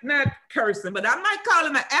not cursing, but I might call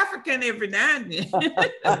him an African every now and then.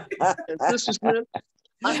 And Sister Smith,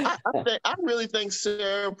 I really think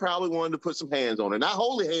Sarah probably wanted to put some hands on her. Not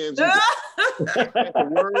holy hands. The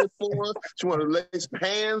word for her. She wanted to lay some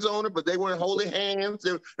hands on her, but they weren't holy hands.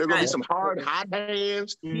 They're going to be some hard, hot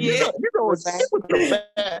hands. Yeah. You know, it was so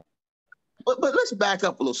bad. But let's back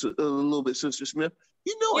up a little bit, Sister Smith.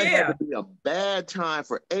 You know, it had to be a bad time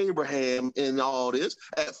for Abraham in all this.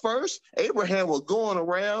 At first, Abraham was going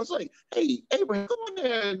around. It's like, hey, Abraham, go in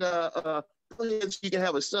there and go ahead so you can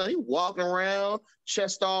have a son. He walking around,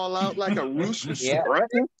 chest all out like a rooster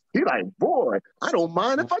strutting. He like, boy, I don't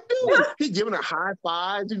mind if I do. He giving her high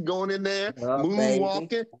fives and going in there,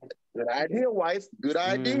 moonwalking. Good idea, wife. Good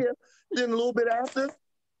idea. Then a little bit after,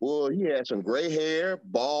 well, he had some gray hair,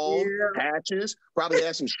 bald, patches, probably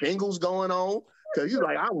had some shingles going on. Because he's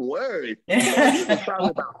like, I'm worried. He was probably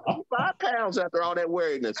about 5 pounds after all that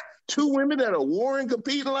worriedness. 2 women that are warring,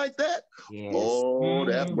 competing like that. Yes. Oh,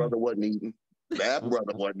 that brother wasn't eating. That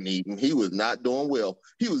brother wasn't eating. He was not doing well.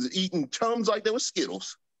 He was eating Tums like they were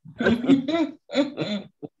Skittles. You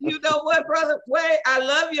know what, Brother Wade? I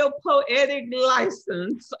love your poetic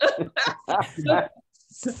license.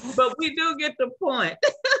 But we do get the point.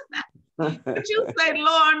 But you say,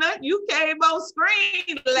 Lorna, you came on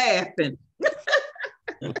screen laughing.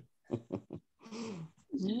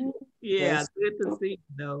 Yeah, good to see you,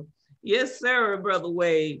 though. Yes, sir, Brother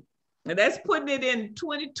Wade. And that's putting it in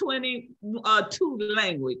 2022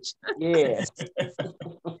 language. Yes.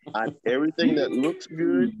 Everything that looks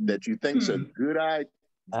good, that you think's a good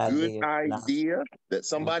idea that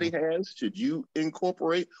somebody has, should you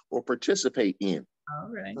incorporate or participate in? All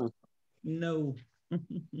right. No.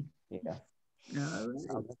 Yeah. All right.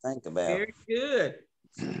 Something to think about. Very good.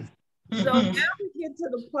 So now we get to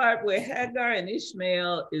the part where Hagar and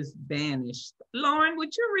Ishmael is banished. Lauren,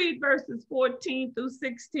 would you read verses 14 through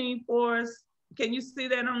 16 for us? Can you see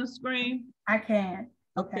that on the screen? I can.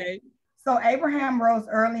 Okay. So Abraham rose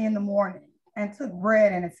early in the morning and took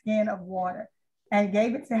bread and a skin of water and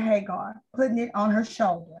gave it to Hagar, putting it on her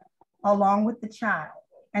shoulder along with the child,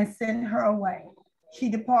 and sent her away. She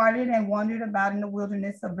departed and wandered about in the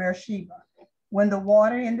wilderness of Beersheba. When the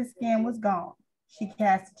water in the skin was gone, she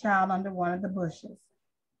cast the child under one of the bushes.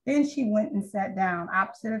 Then she went and sat down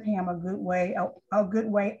opposite of him a good way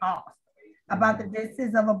off, about the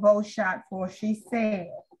distance of a bow shot, for she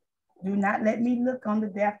said, do not let me look on the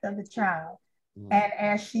death of the child. And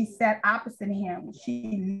as she sat opposite him,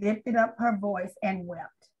 she lifted up her voice and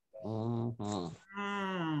wept.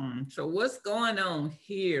 So what's going on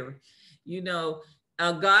here? You know,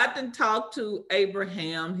 God done talked to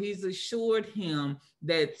Abraham. He's assured him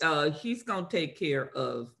that he's going to take care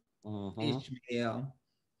of Ishmael.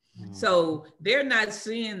 So they're not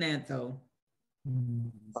seeing that, though.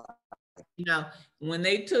 You know, when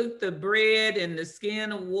they took the bread and the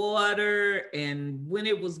skin of water, and when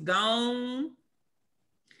it was gone,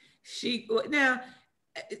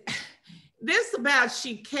 this about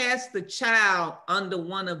she cast the child under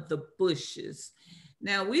one of the bushes.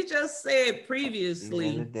 Now, we just said previously,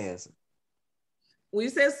 in the desert. We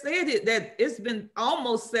just said it, that it's been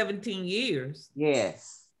almost 17 years.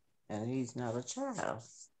 Yes, and he's not a child.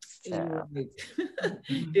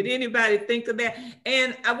 Did anybody think of that?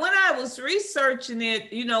 And when I was researching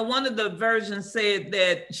it, you know, one of the versions said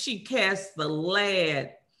that she cast the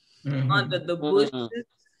lad under the bushes.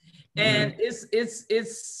 And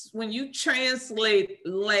it's when you translate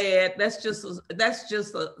lad, that's just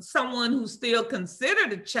someone who's still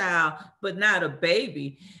considered a child, but not a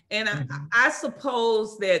baby. And I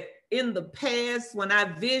suppose that in the past, when I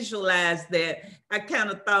visualized that, I kind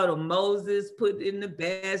of thought of Moses put in the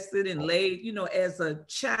basket and laid, you know, as a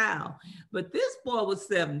child. But this boy was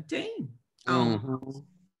 17. Well,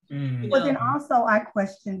 then also I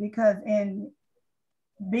question, because in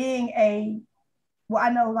being I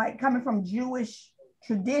know, like, coming from Jewish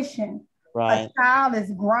tradition, a child is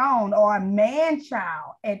grown, or a man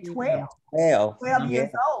child at 12 years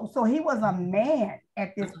old. So he was a man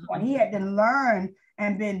at this point. He had to learn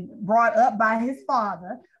and been brought up by his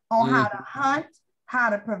father on how to hunt, how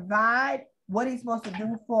to provide, what he's supposed to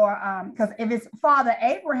do for, because if his father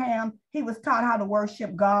Abraham, he was taught how to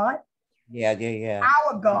worship God.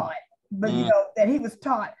 Our God. But you know, that he was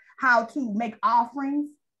taught how to make offerings.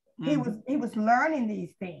 He was learning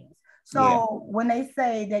these things. So when they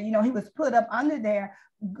say that, you know, he was put up under there,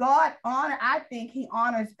 God I think he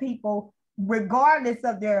honors people regardless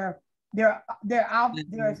of their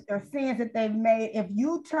sins that they've made. If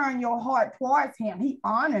you turn your heart towards him, he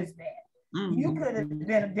honors that. You could have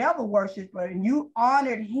been a devil worshiper and you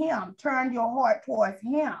honored him, turned your heart towards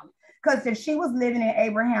him. Because if she was living in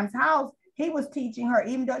Abraham's house, he was teaching her,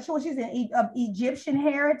 even though she's of Egyptian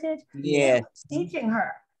heritage, he was teaching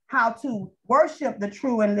her how to worship the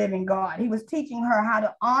true and living God. He was teaching her how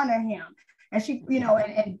to honor him, and she, you know,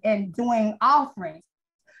 and doing offerings.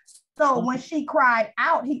 So when she cried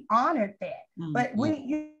out, he honored that. But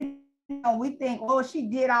we think, oh, she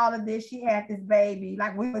did all of this, she had this baby,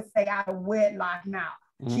 like we would say, out of wedlock now.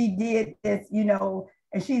 She did this, you know,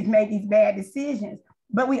 and she's made these bad decisions.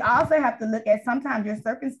 But we also have to look at sometimes your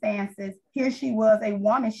circumstances. Here she was, a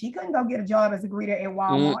woman. She couldn't go get a job as a greeter at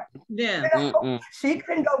Walmart. You know? She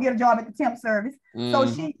couldn't go get a job at the temp service. So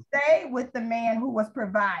she stayed with the man who was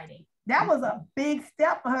providing. That was a big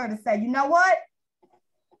step for her to say, you know what?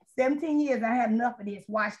 17 years, I had enough of this.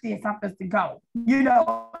 Watch this, I'm supposed to go. You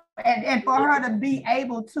know, and for her to be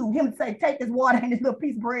able to, him to say, take this water and this little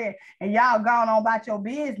piece of bread and y'all gone on about your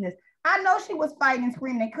business. I know she was fighting and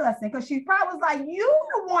screaming and cussing, because she probably was like, you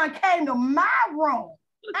the one came to my room.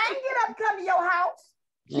 I ain't get up and come to your house.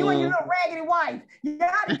 You and your little raggedy wife.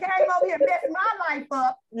 Y'all came over here messing my life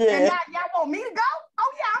up. And now y'all want me to go?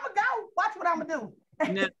 Oh yeah, I'm gonna go. Watch what I'm gonna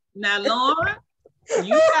do. Now Lauren,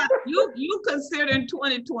 you considering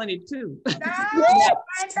 2022. No, I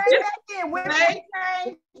ain't saying that again. Women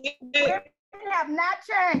change. Women have not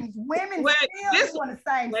changed. Women still doing the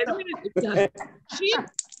same stuff.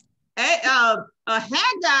 Hagar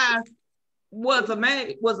was a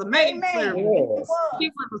maid servant. She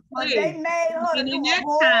was a slave. But they made her do a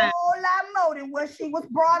whole lot more than what she was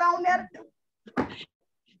brought on there to do.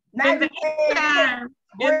 Now in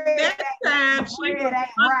that time, she ain't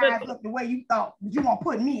rise up the way you thought. But you want to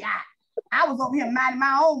put me out. I was over here minding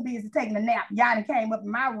my own business, taking a nap. Y'all done came up in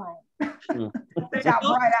my room. Y'all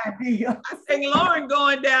bright idea. I think Lauren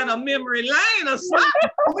going down a memory lane or something.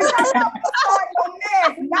 We talking about your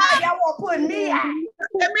mess. Now y'all want to put me out.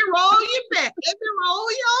 Let me roll you back. Let me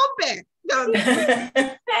roll you back.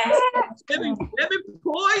 let me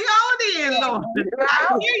pull you on in, Lauren.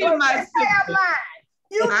 I hear you, my sister.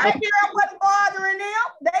 You think girl wasn't bothering them?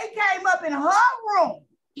 They came up in her room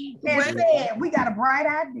and said, we got a bright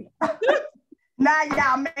idea. Now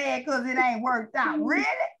y'all mad because it ain't worked out. Really?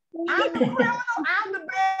 I'm the criminal, I'm the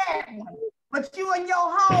bad one. But you and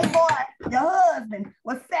your homeboy, your husband,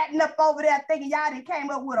 was setting up over there thinking y'all done came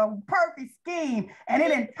up with a perfect scheme and it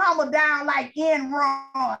didn't tumble down like in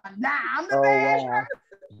run. Now I'm the bad guy.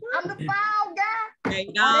 I'm the foul guy.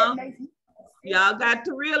 Hey, y'all got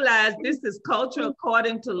to realize this is Culture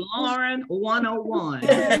According to Lauren 101.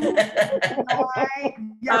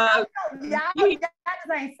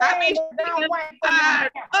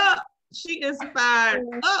 She is fired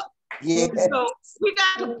up. Yeah. So we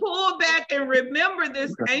got to pull back and remember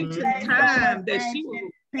this ancient time that she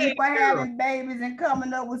was. People having babies and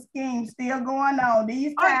coming up with schemes still going on.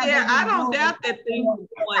 These times I don't doubt that things are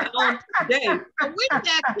going on today. But we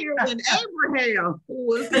got here when Abraham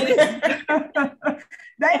was they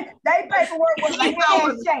paperwork was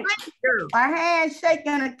a handshake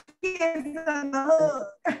and a kiss and a hug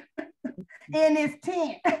in his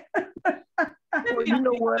tent. Well, you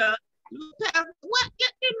know what? What?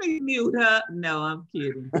 Let me mute her. No, I'm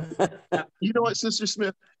kidding. You know what, Sister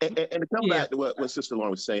Smith, and to come back to what Sister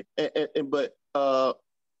Lauren was saying, but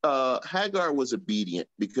Hagar was obedient,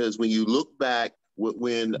 because when you look back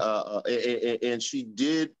when and she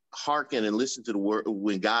did hearken and listen to the word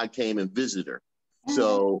when God came and visited her.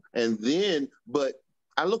 So, and then, but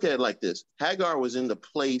I look at it like this: Hagar was in the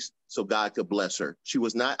place so God could bless her. She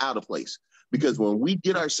was not out of place. Because when we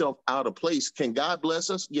get ourselves out of place, can God bless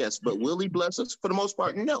us? Yes. But will he bless us? For the most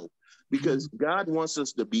part, no. Because God wants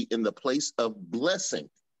us to be in the place of blessing.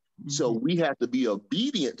 So we have to be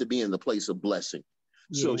obedient to be in the place of blessing.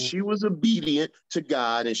 So she was obedient to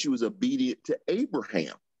God, and she was obedient to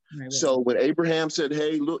Abraham. So when Abraham said,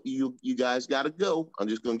 hey, look, you guys got to go. I'm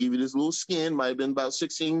just going to give you this little skin, might have been about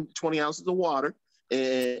 16, 20 ounces of water,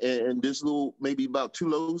 and this little, maybe about 2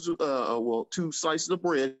 loaves, 2 slices of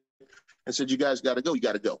bread, and said, you guys got to go. You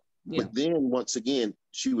got to go. Yeah. But then once again,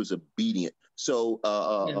 she was obedient. So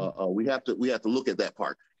we have to look at that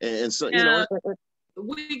part. And so, you know,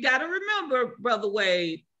 we got to remember, Brother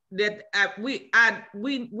Wade, that we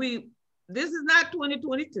this is not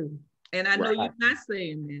 2022. And I know you're not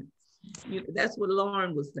saying that. That's what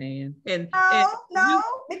Lauren was saying. And no,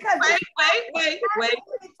 because wait.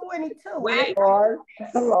 2022. Wait, Lauren.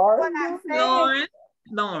 If a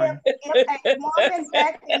woman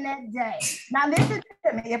back in that day, now listen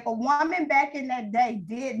to me, if a woman back in that day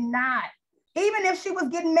did not, even if she was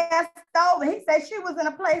getting messed over, he said she was in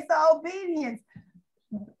a place of obedience.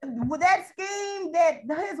 With that scheme that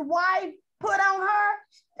his wife put on her,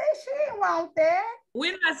 she didn't want that.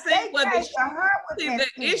 We're not saying whether the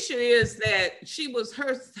issue is that she was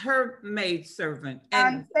her maid servant.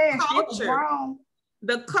 And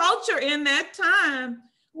the culture in that time,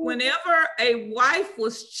 whenever a wife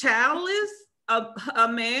was childless, a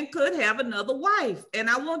man could have another wife. And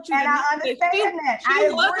I want you to know I understand that. She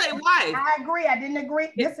was a wife. I agree. I didn't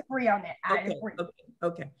disagree on that. I agree.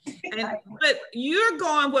 Okay. But you're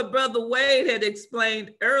going what Brother Wade had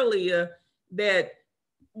explained earlier, that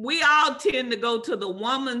we all tend to go to the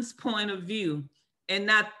woman's point of view and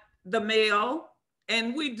not the male.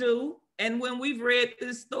 And we do. And when we've read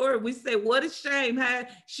this story, we say, what a shame. How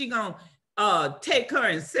she gonna take her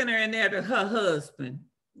and send her in there to her husband.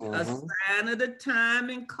 A sign of the time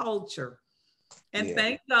and culture. And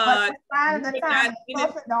thank God. But the sign of the time and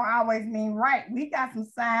culture don't always mean right. We got some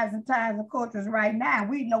signs and times and cultures right now.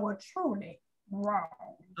 We know it's truly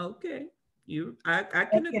wrong. Okay. I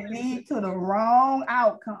can agree. It can lead to the wrong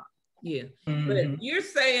outcome. Yeah. But you're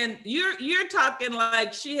saying, you're talking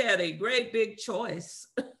like she had a great big choice.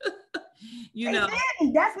 That's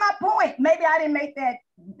my point. Maybe I didn't make that.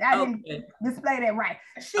 I didn't display that right.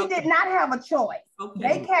 She did not have a choice.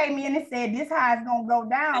 They came in and said, this how it's going to go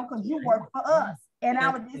down because you work for us. And I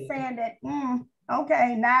was just saying that,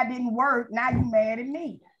 okay, now it didn't work. Now you mad at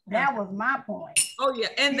me. That was my point. Oh, yeah.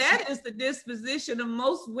 And that is the disposition of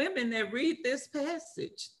most women that read this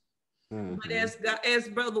passage. But as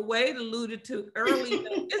Brother Wade alluded to earlier,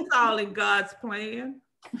 it's all in God's plan.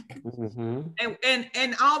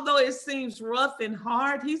 And although it seems rough and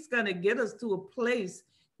hard, he's going to get us to a place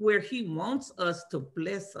where he wants us to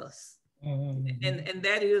bless us. And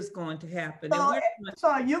that is going to happen. Like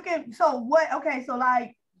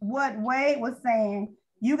what Wade was saying,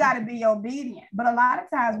 you got to be obedient. But a lot of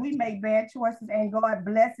times we make bad choices and God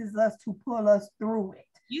blesses us to pull us through it.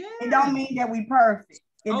 It don't mean that we perfect.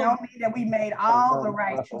 It don't mean that we made all the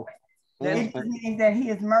right choices. It just means that he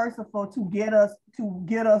is merciful to get us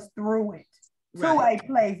through it to a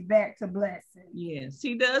place back to blessing. Yes,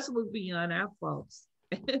 he does look beyond our faults.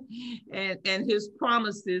 and his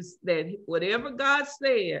promises, that whatever God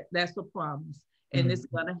said, that's a promise, and it's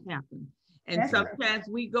gonna happen. And sometimes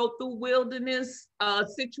we go through wilderness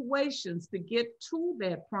situations to get to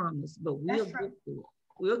that promise, but we'll get to it.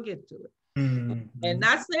 We'll get to it. And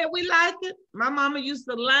not saying we like it. My mama used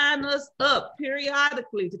to line us up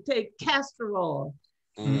periodically to take castor oil.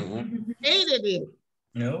 Hated it.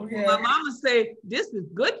 My mama said, this is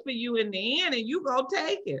good for you in the end, and you gonna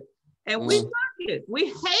take it. And we took it. We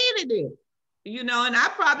hated it. And I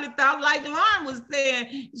probably thought, like Lauren was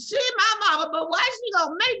saying, she my mama, but why she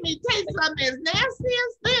gonna make me take something as nasty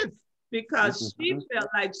as this? Because she felt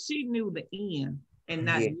like she knew the end and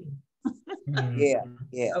not me. Okay,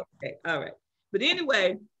 all right. But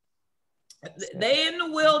anyway, they in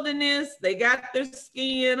the wilderness, they got their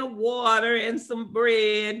skin of water and some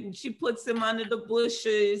bread, and she puts him under the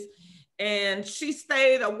bushes, and she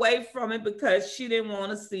stayed away from it because she didn't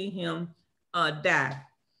want to see him die.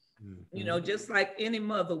 Just like any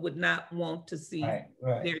mother would not want to see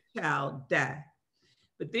their child die.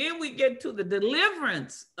 But then we get to the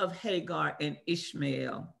deliverance of Hagar and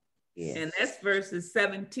Ishmael. And that's verses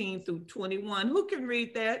 17 through 21. Who can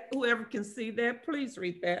read that? Whoever can see that, please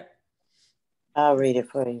read that. I'll read it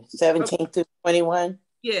for you. 17 through 21?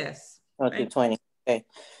 Yes. Oh, through 20. Okay.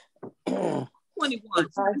 21.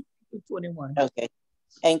 21. Okay.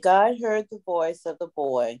 And God heard the voice of the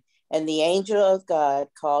boy, and the angel of God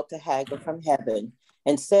called to Hagar from heaven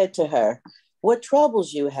and said to her, what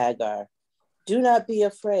troubles you, Hagar? Do not be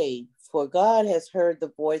afraid, for God has heard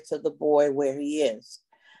the voice of the boy where he is.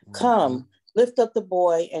 Come, lift up the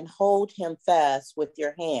boy and hold him fast with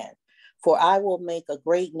your hand, for I will make a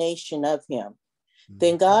great nation of him.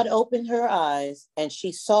 Then God opened her eyes, and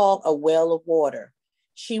she saw a well of water.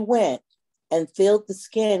 She went and filled the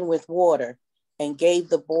skin with water and gave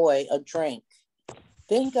the boy a drink.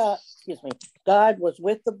 Then God was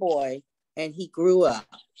with the boy, and he grew up.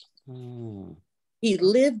 He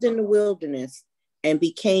lived in the wilderness and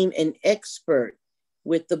became an expert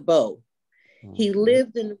with the bow. He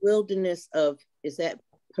lived in the wilderness of, is that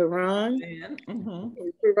Paran?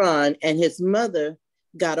 Paran, and his mother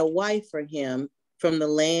got a wife for him from the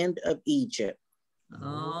land of Egypt.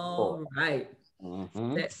 All right.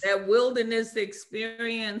 That wilderness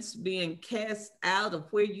experience, being cast out of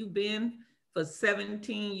where you've been for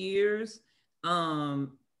 17 years,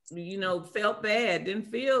 you know, felt bad,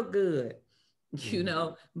 didn't feel good, you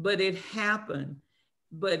know, but it happened.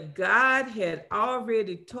 But God had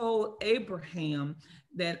already told Abraham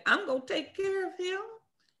that I'm going to take care of him.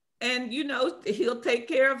 And, you know, he'll take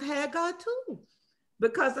care of Hagar too,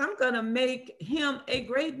 because I'm going to make him a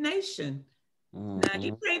great nation. Now,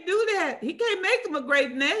 he can't do that. He can't make him a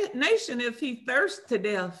great nation if he thirsts to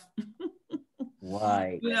death.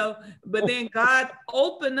 Right. You know, but then God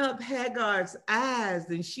opened up Hagar's eyes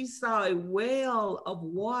and she saw a well of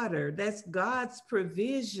water. That's God's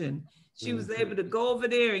provision. She was able to go over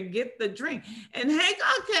there and get the drink. And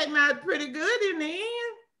Hagar came out pretty good in the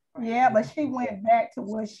end. Yeah, but she went back to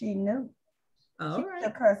what she knew. All she right.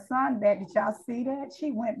 took her son back. Did y'all see that?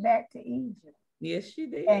 She went back to Egypt. Yes, she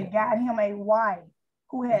did. And got him a wife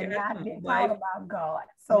who had not been taught about God.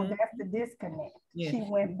 So that's the disconnect. Yeah. She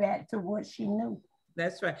went back to what she knew.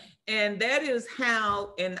 That's right. And that is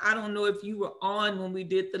how, and I don't know if you were on when we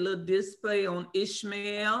did the little display on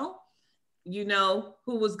Ishmael, you know,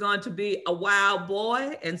 who was going to be a wild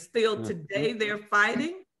boy, and still today they're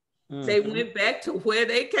fighting. They went back to where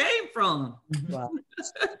they came from. Right.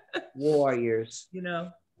 Warriors. You know,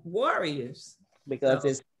 warriors.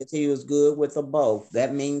 Because he was good with a bow.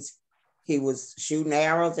 That means he was shooting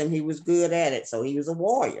arrows and he was good at it. So he was a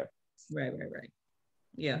warrior. Right.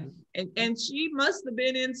 Yeah. And she must have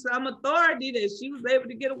been in some authority that she was able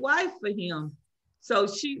to get a wife for him. So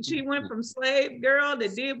she went from slave girl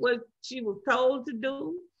that did what she was told to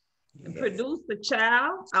do and produced a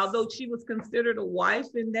child, although she was considered a wife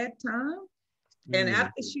in that time. And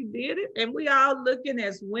after she did it, and we all looking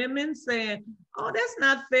as women saying, oh, that's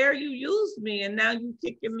not fair. You used me and now you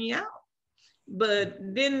kicking me out.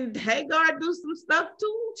 But didn't Hagar do some stuff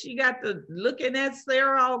too? She got to looking at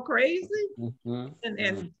Sarah all crazy.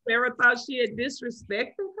 And Sarah thought she had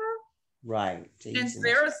disrespected her. Right. And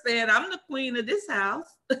Sarah said, I'm the queen of this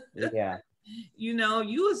house. Yeah. You know,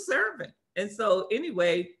 you a servant. And so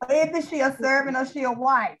anyway. Either she a servant or she a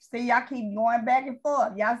wife. See, y'all keep going back and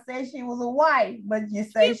forth. Y'all say she was a wife, but you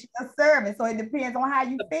say she a servant. So it depends on how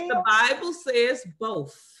you feel. The Bible says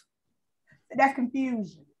both. That's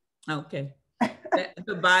confusion. Okay.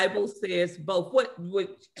 The Bible says both. What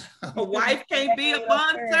a wife can't be a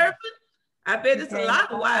bond servant? I bet it's a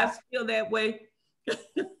lot of wives feel that way.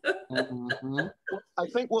 I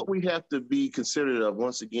think what we have to be considerate of,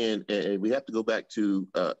 once again, and we have to go back to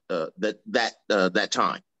that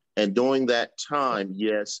time. And during that time,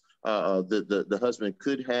 yes, the husband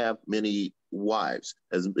could have many wives,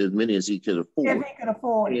 as many as he could afford. If he could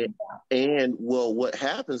afford it. And well, what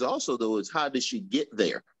happens also though is, how does she get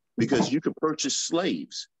there? Because you can purchase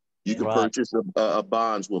slaves. You can purchase a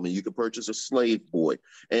bondswoman. You can purchase a slave boy.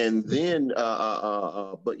 And then,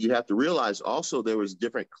 but you have to realize also there was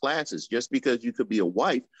different classes. Just because you could be a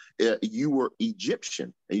wife, you were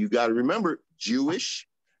Egyptian. And you got to remember, Jewish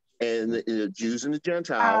and the Jews and the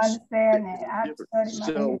Gentiles. I understand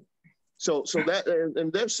that. So that,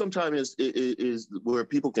 and there's sometimes is where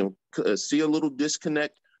people can see a little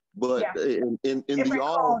disconnect, but in the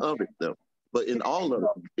all of it though. But in all of it,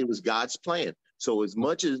 it was God's plan. So as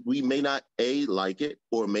much as we may not like it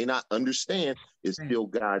or may not understand, it's still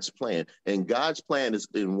God's plan. And God's plan is,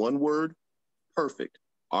 in one word, perfect.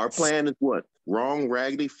 Our plan is what? Wrong,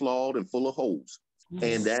 raggedy, flawed, and full of holes.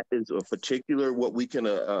 And that is a particular, what we can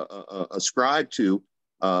ascribe to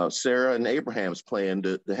Sarah and Abraham's plan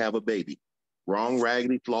to have a baby. Wrong,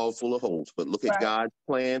 raggedy, flawed, full of holes. But look at God's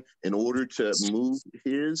plan in order to move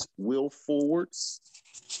his will forward.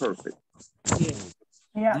 Perfect.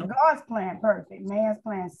 Yeah, God's plan perfect. Man's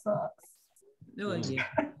plan sucks. No, yeah.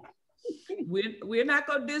 We're not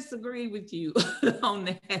gonna disagree with you on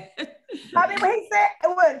that. I mean, when he said,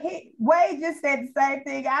 Wade just said the same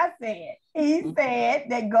thing I said. He said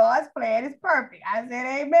that God's plan is perfect. I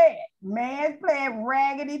said, amen. Man's plan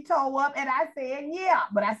raggedy, toe up, and I said, yeah.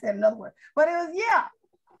 But I said another word. But it was, yeah.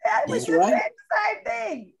 We That's just right. said the same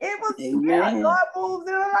thing. It was, Amen. God moves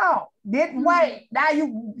it along. Didn't wait. Now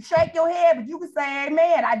you shake your head, but you can say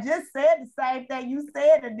amen. I just said the same thing. You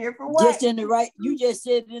said a different way. Just in the right, you just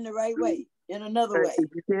said it in the right way, in another way. If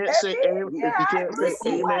you can't say amen, if you can't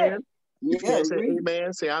say amen, Yeah, if you can't say agree.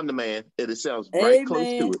 amen, say I'm the man. It sounds right close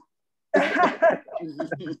to it.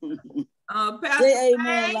 Pastor Say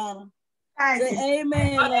amen, Lana. Say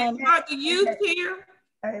amen, Lana. Are the youth here?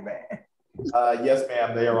 Amen. Yes,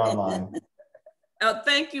 ma'am. They are online.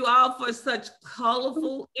 Thank you all for such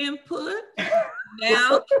colorful input.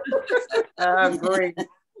 Now, I agree.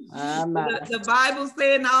 the Bible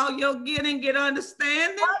saying all you're getting, get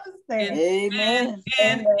understanding. Amen.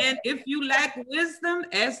 And if you lack wisdom,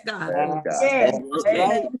 ask God. That's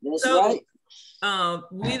right. That's right.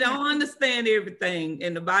 We don't understand everything,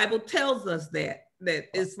 and the Bible tells us that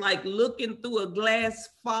it's like looking through a glass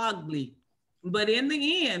fogly, but in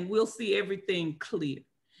the end, we'll see everything clear.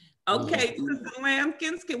 Okay, Sister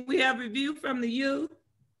Lampkins, can we have a review from the youth?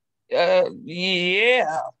 Yeah,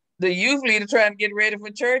 the youth leader trying to get ready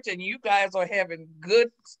for church, and you guys are having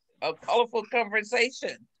good, colorful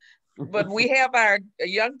conversation. But we have our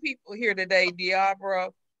young people here today,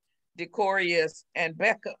 Deabra, Decorius, and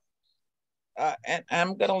Becca. And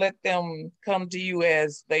I'm going to let them come to you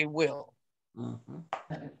as they will.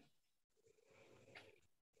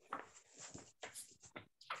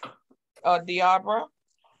 Deabra?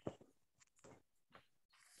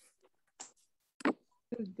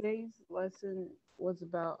 Today's lesson was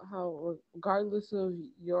about how, regardless of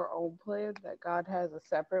your own plan, that God has a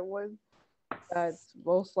separate one that's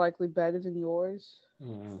most likely better than yours.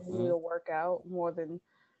 And it'll work out way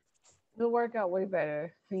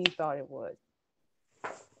better than you thought it would.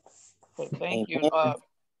 So thank you.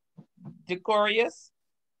 Decorius?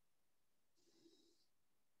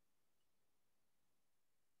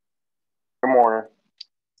 Good morning.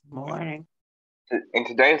 Morning. In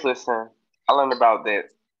today's lesson, I learned about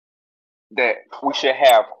that we should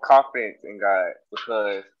have confidence in God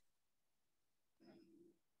because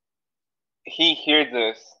He hears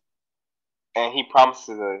us and He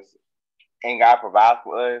promises us, and God provides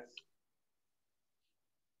for us,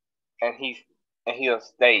 and He'll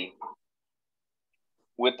stay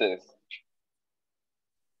with us.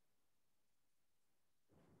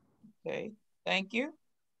 Okay, thank you.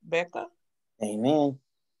 Becca? Amen.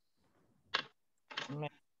 I don't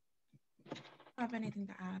have anything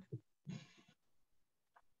to add.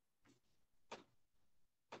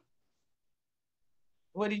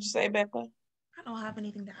 What did you say, Becca? I don't have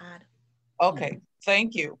anything to add. Okay,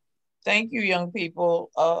 thank you. Thank you, young people.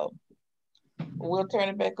 We'll turn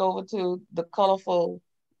it back over to the colorful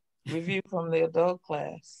review from the adult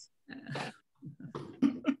class.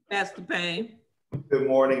 Pastor Payne. Good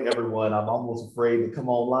morning, everyone. I'm almost afraid to come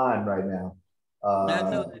online right now. I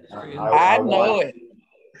know that's true. I know it.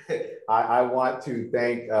 I want to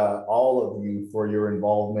thank all of you for your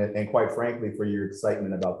involvement and, quite frankly, for your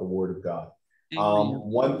excitement about the Word of God.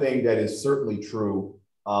 One thing that is certainly true,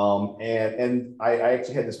 and I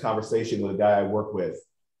actually had this conversation with a guy I work with.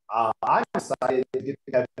 I'm excited to get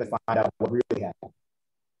to heaven and find out what really happened.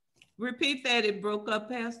 Repeat that. It broke up,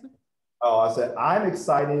 Pastor. Oh, I said, I'm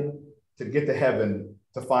excited to get to heaven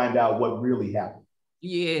to find out what really happened.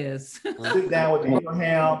 Yes. Sit down with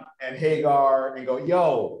Abraham and Hagar and go,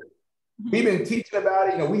 yo, we've been teaching about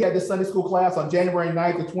it. You know, we had this Sunday school class on January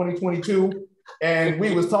 9th of 2022, and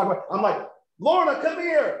we was talking about, I'm like, Lorna, come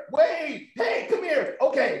here. Wait, hey, come here.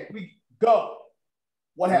 Okay, we go.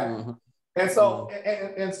 What happened? And so,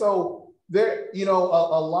 and so there, you know,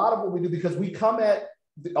 a lot of what we do, because we come at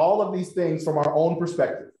all of these things from our own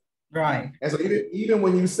perspective. Right. And so even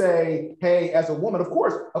when you say, hey, as a woman, of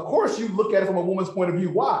course you look at it from a woman's point of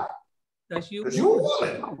view. Why? Because you're a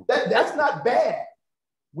woman. That's not bad.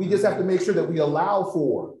 We just have to make sure that we allow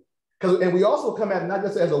for, and we also come at it not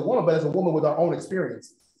just as a woman, but as a woman with our own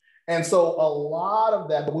experiences. And so a lot of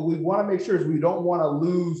that, but what we want to make sure is we don't want to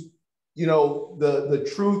lose, you know, the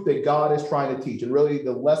truth that God is trying to teach. And really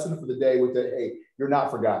the lesson for the day was that, hey, you're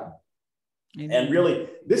not forgotten. Amen. And really,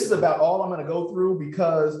 this is about all I'm going to go through,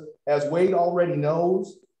 because as Wade already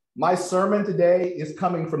knows, my sermon today is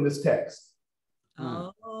coming from this text.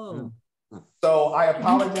 Oh. So I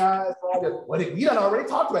apologize for all that. We done already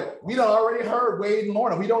talked about it. We done already heard Wade and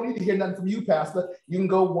Lorna. We don't need to hear nothing from you, Pastor. You can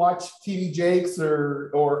go watch TD Jakes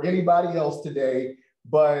or anybody else today.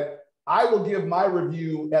 But I will give my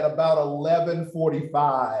review at about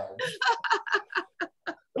 11:45.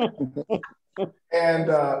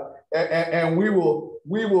 And we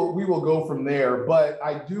will go from there. But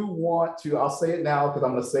I do want to, I'll say it now because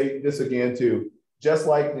I'm going to say this again too. Just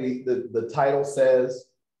like the title says,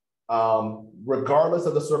 regardless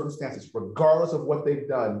of the circumstances, regardless of what they've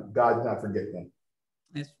done, God did not forget them.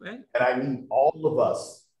 That's right. And I need all of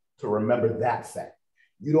us to remember that fact.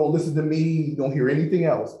 You don't listen to me, you don't hear anything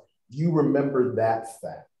else. You remember that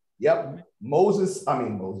fact. Yep.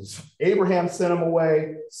 Abraham sent him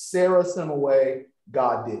away, Sarah sent him away,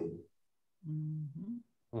 God didn't.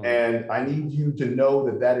 Mm-hmm. And I need you to know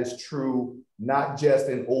that that is true, not just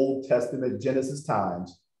in Old Testament Genesis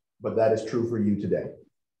times, but that is true for you today.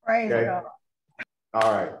 Praise God.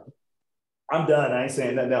 All right. I'm done. I ain't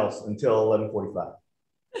saying nothing else until 11:45.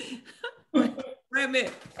 Wait a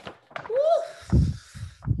minute.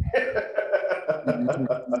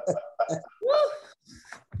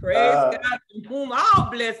 Praise God, from whom all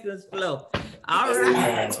blessings flow. All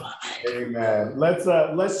right. Amen.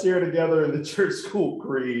 Let's share together in the church school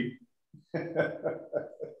creed.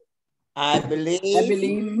 I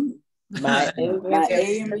believe my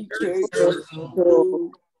AME church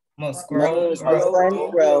school must grow.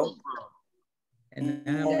 And I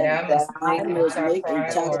must make a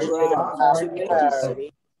top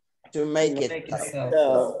priority to make it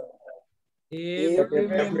so. Every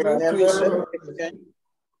member Christian,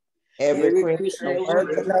 every Christian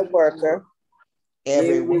worker,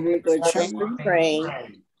 every worker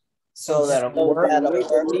trained, so that a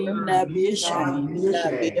worker need not be ashamed.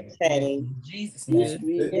 Jesus'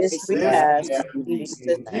 This we ask in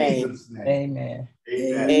Jesus' name. Amen.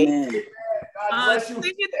 Amen. God bless you.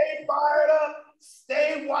 Stay fired up.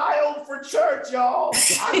 Stay wild for church, y'all.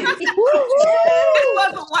 This was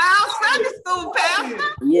a wild Sunday school, Pastor.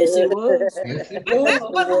 Yes, it was. This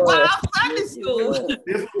was a wild Sunday school.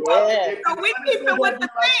 So we keep it with the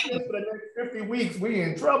thing. For the next 50 weeks, we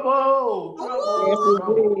in trouble.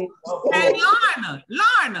 Hey,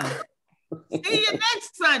 Lorna, see you next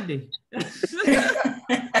Sunday.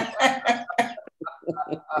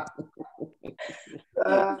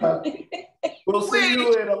 We'll see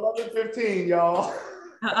you at 11:15, y'all.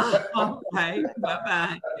 Okay,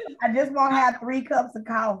 bye-bye. I just want to have 3 cups of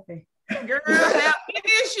coffee. Girl, have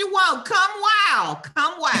any as you want. Come wild.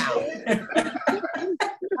 Come wild.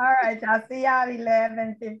 All right, y'all. See y'all at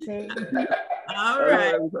 11:15. All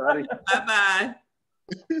right. Bye-bye.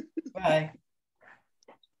 Bye.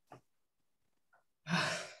 Hi,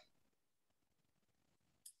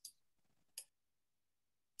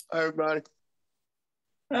 everybody.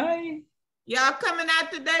 Hi. Y'all coming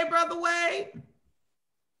out today, Brother Wade?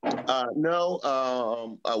 No,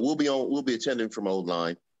 we'll be attending from Old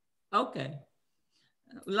Line. Okay.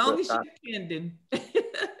 As long as you're attending.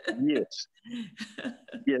 Yes.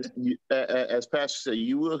 Yes. As Pastor said,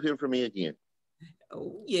 you will hear from me again.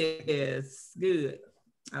 Oh, yes. Good.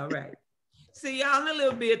 All right. See y'all in a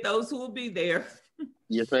little bit, those who will be there.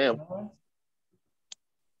 Yes, ma'am.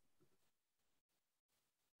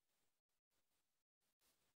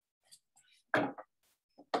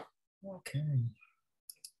 Okay.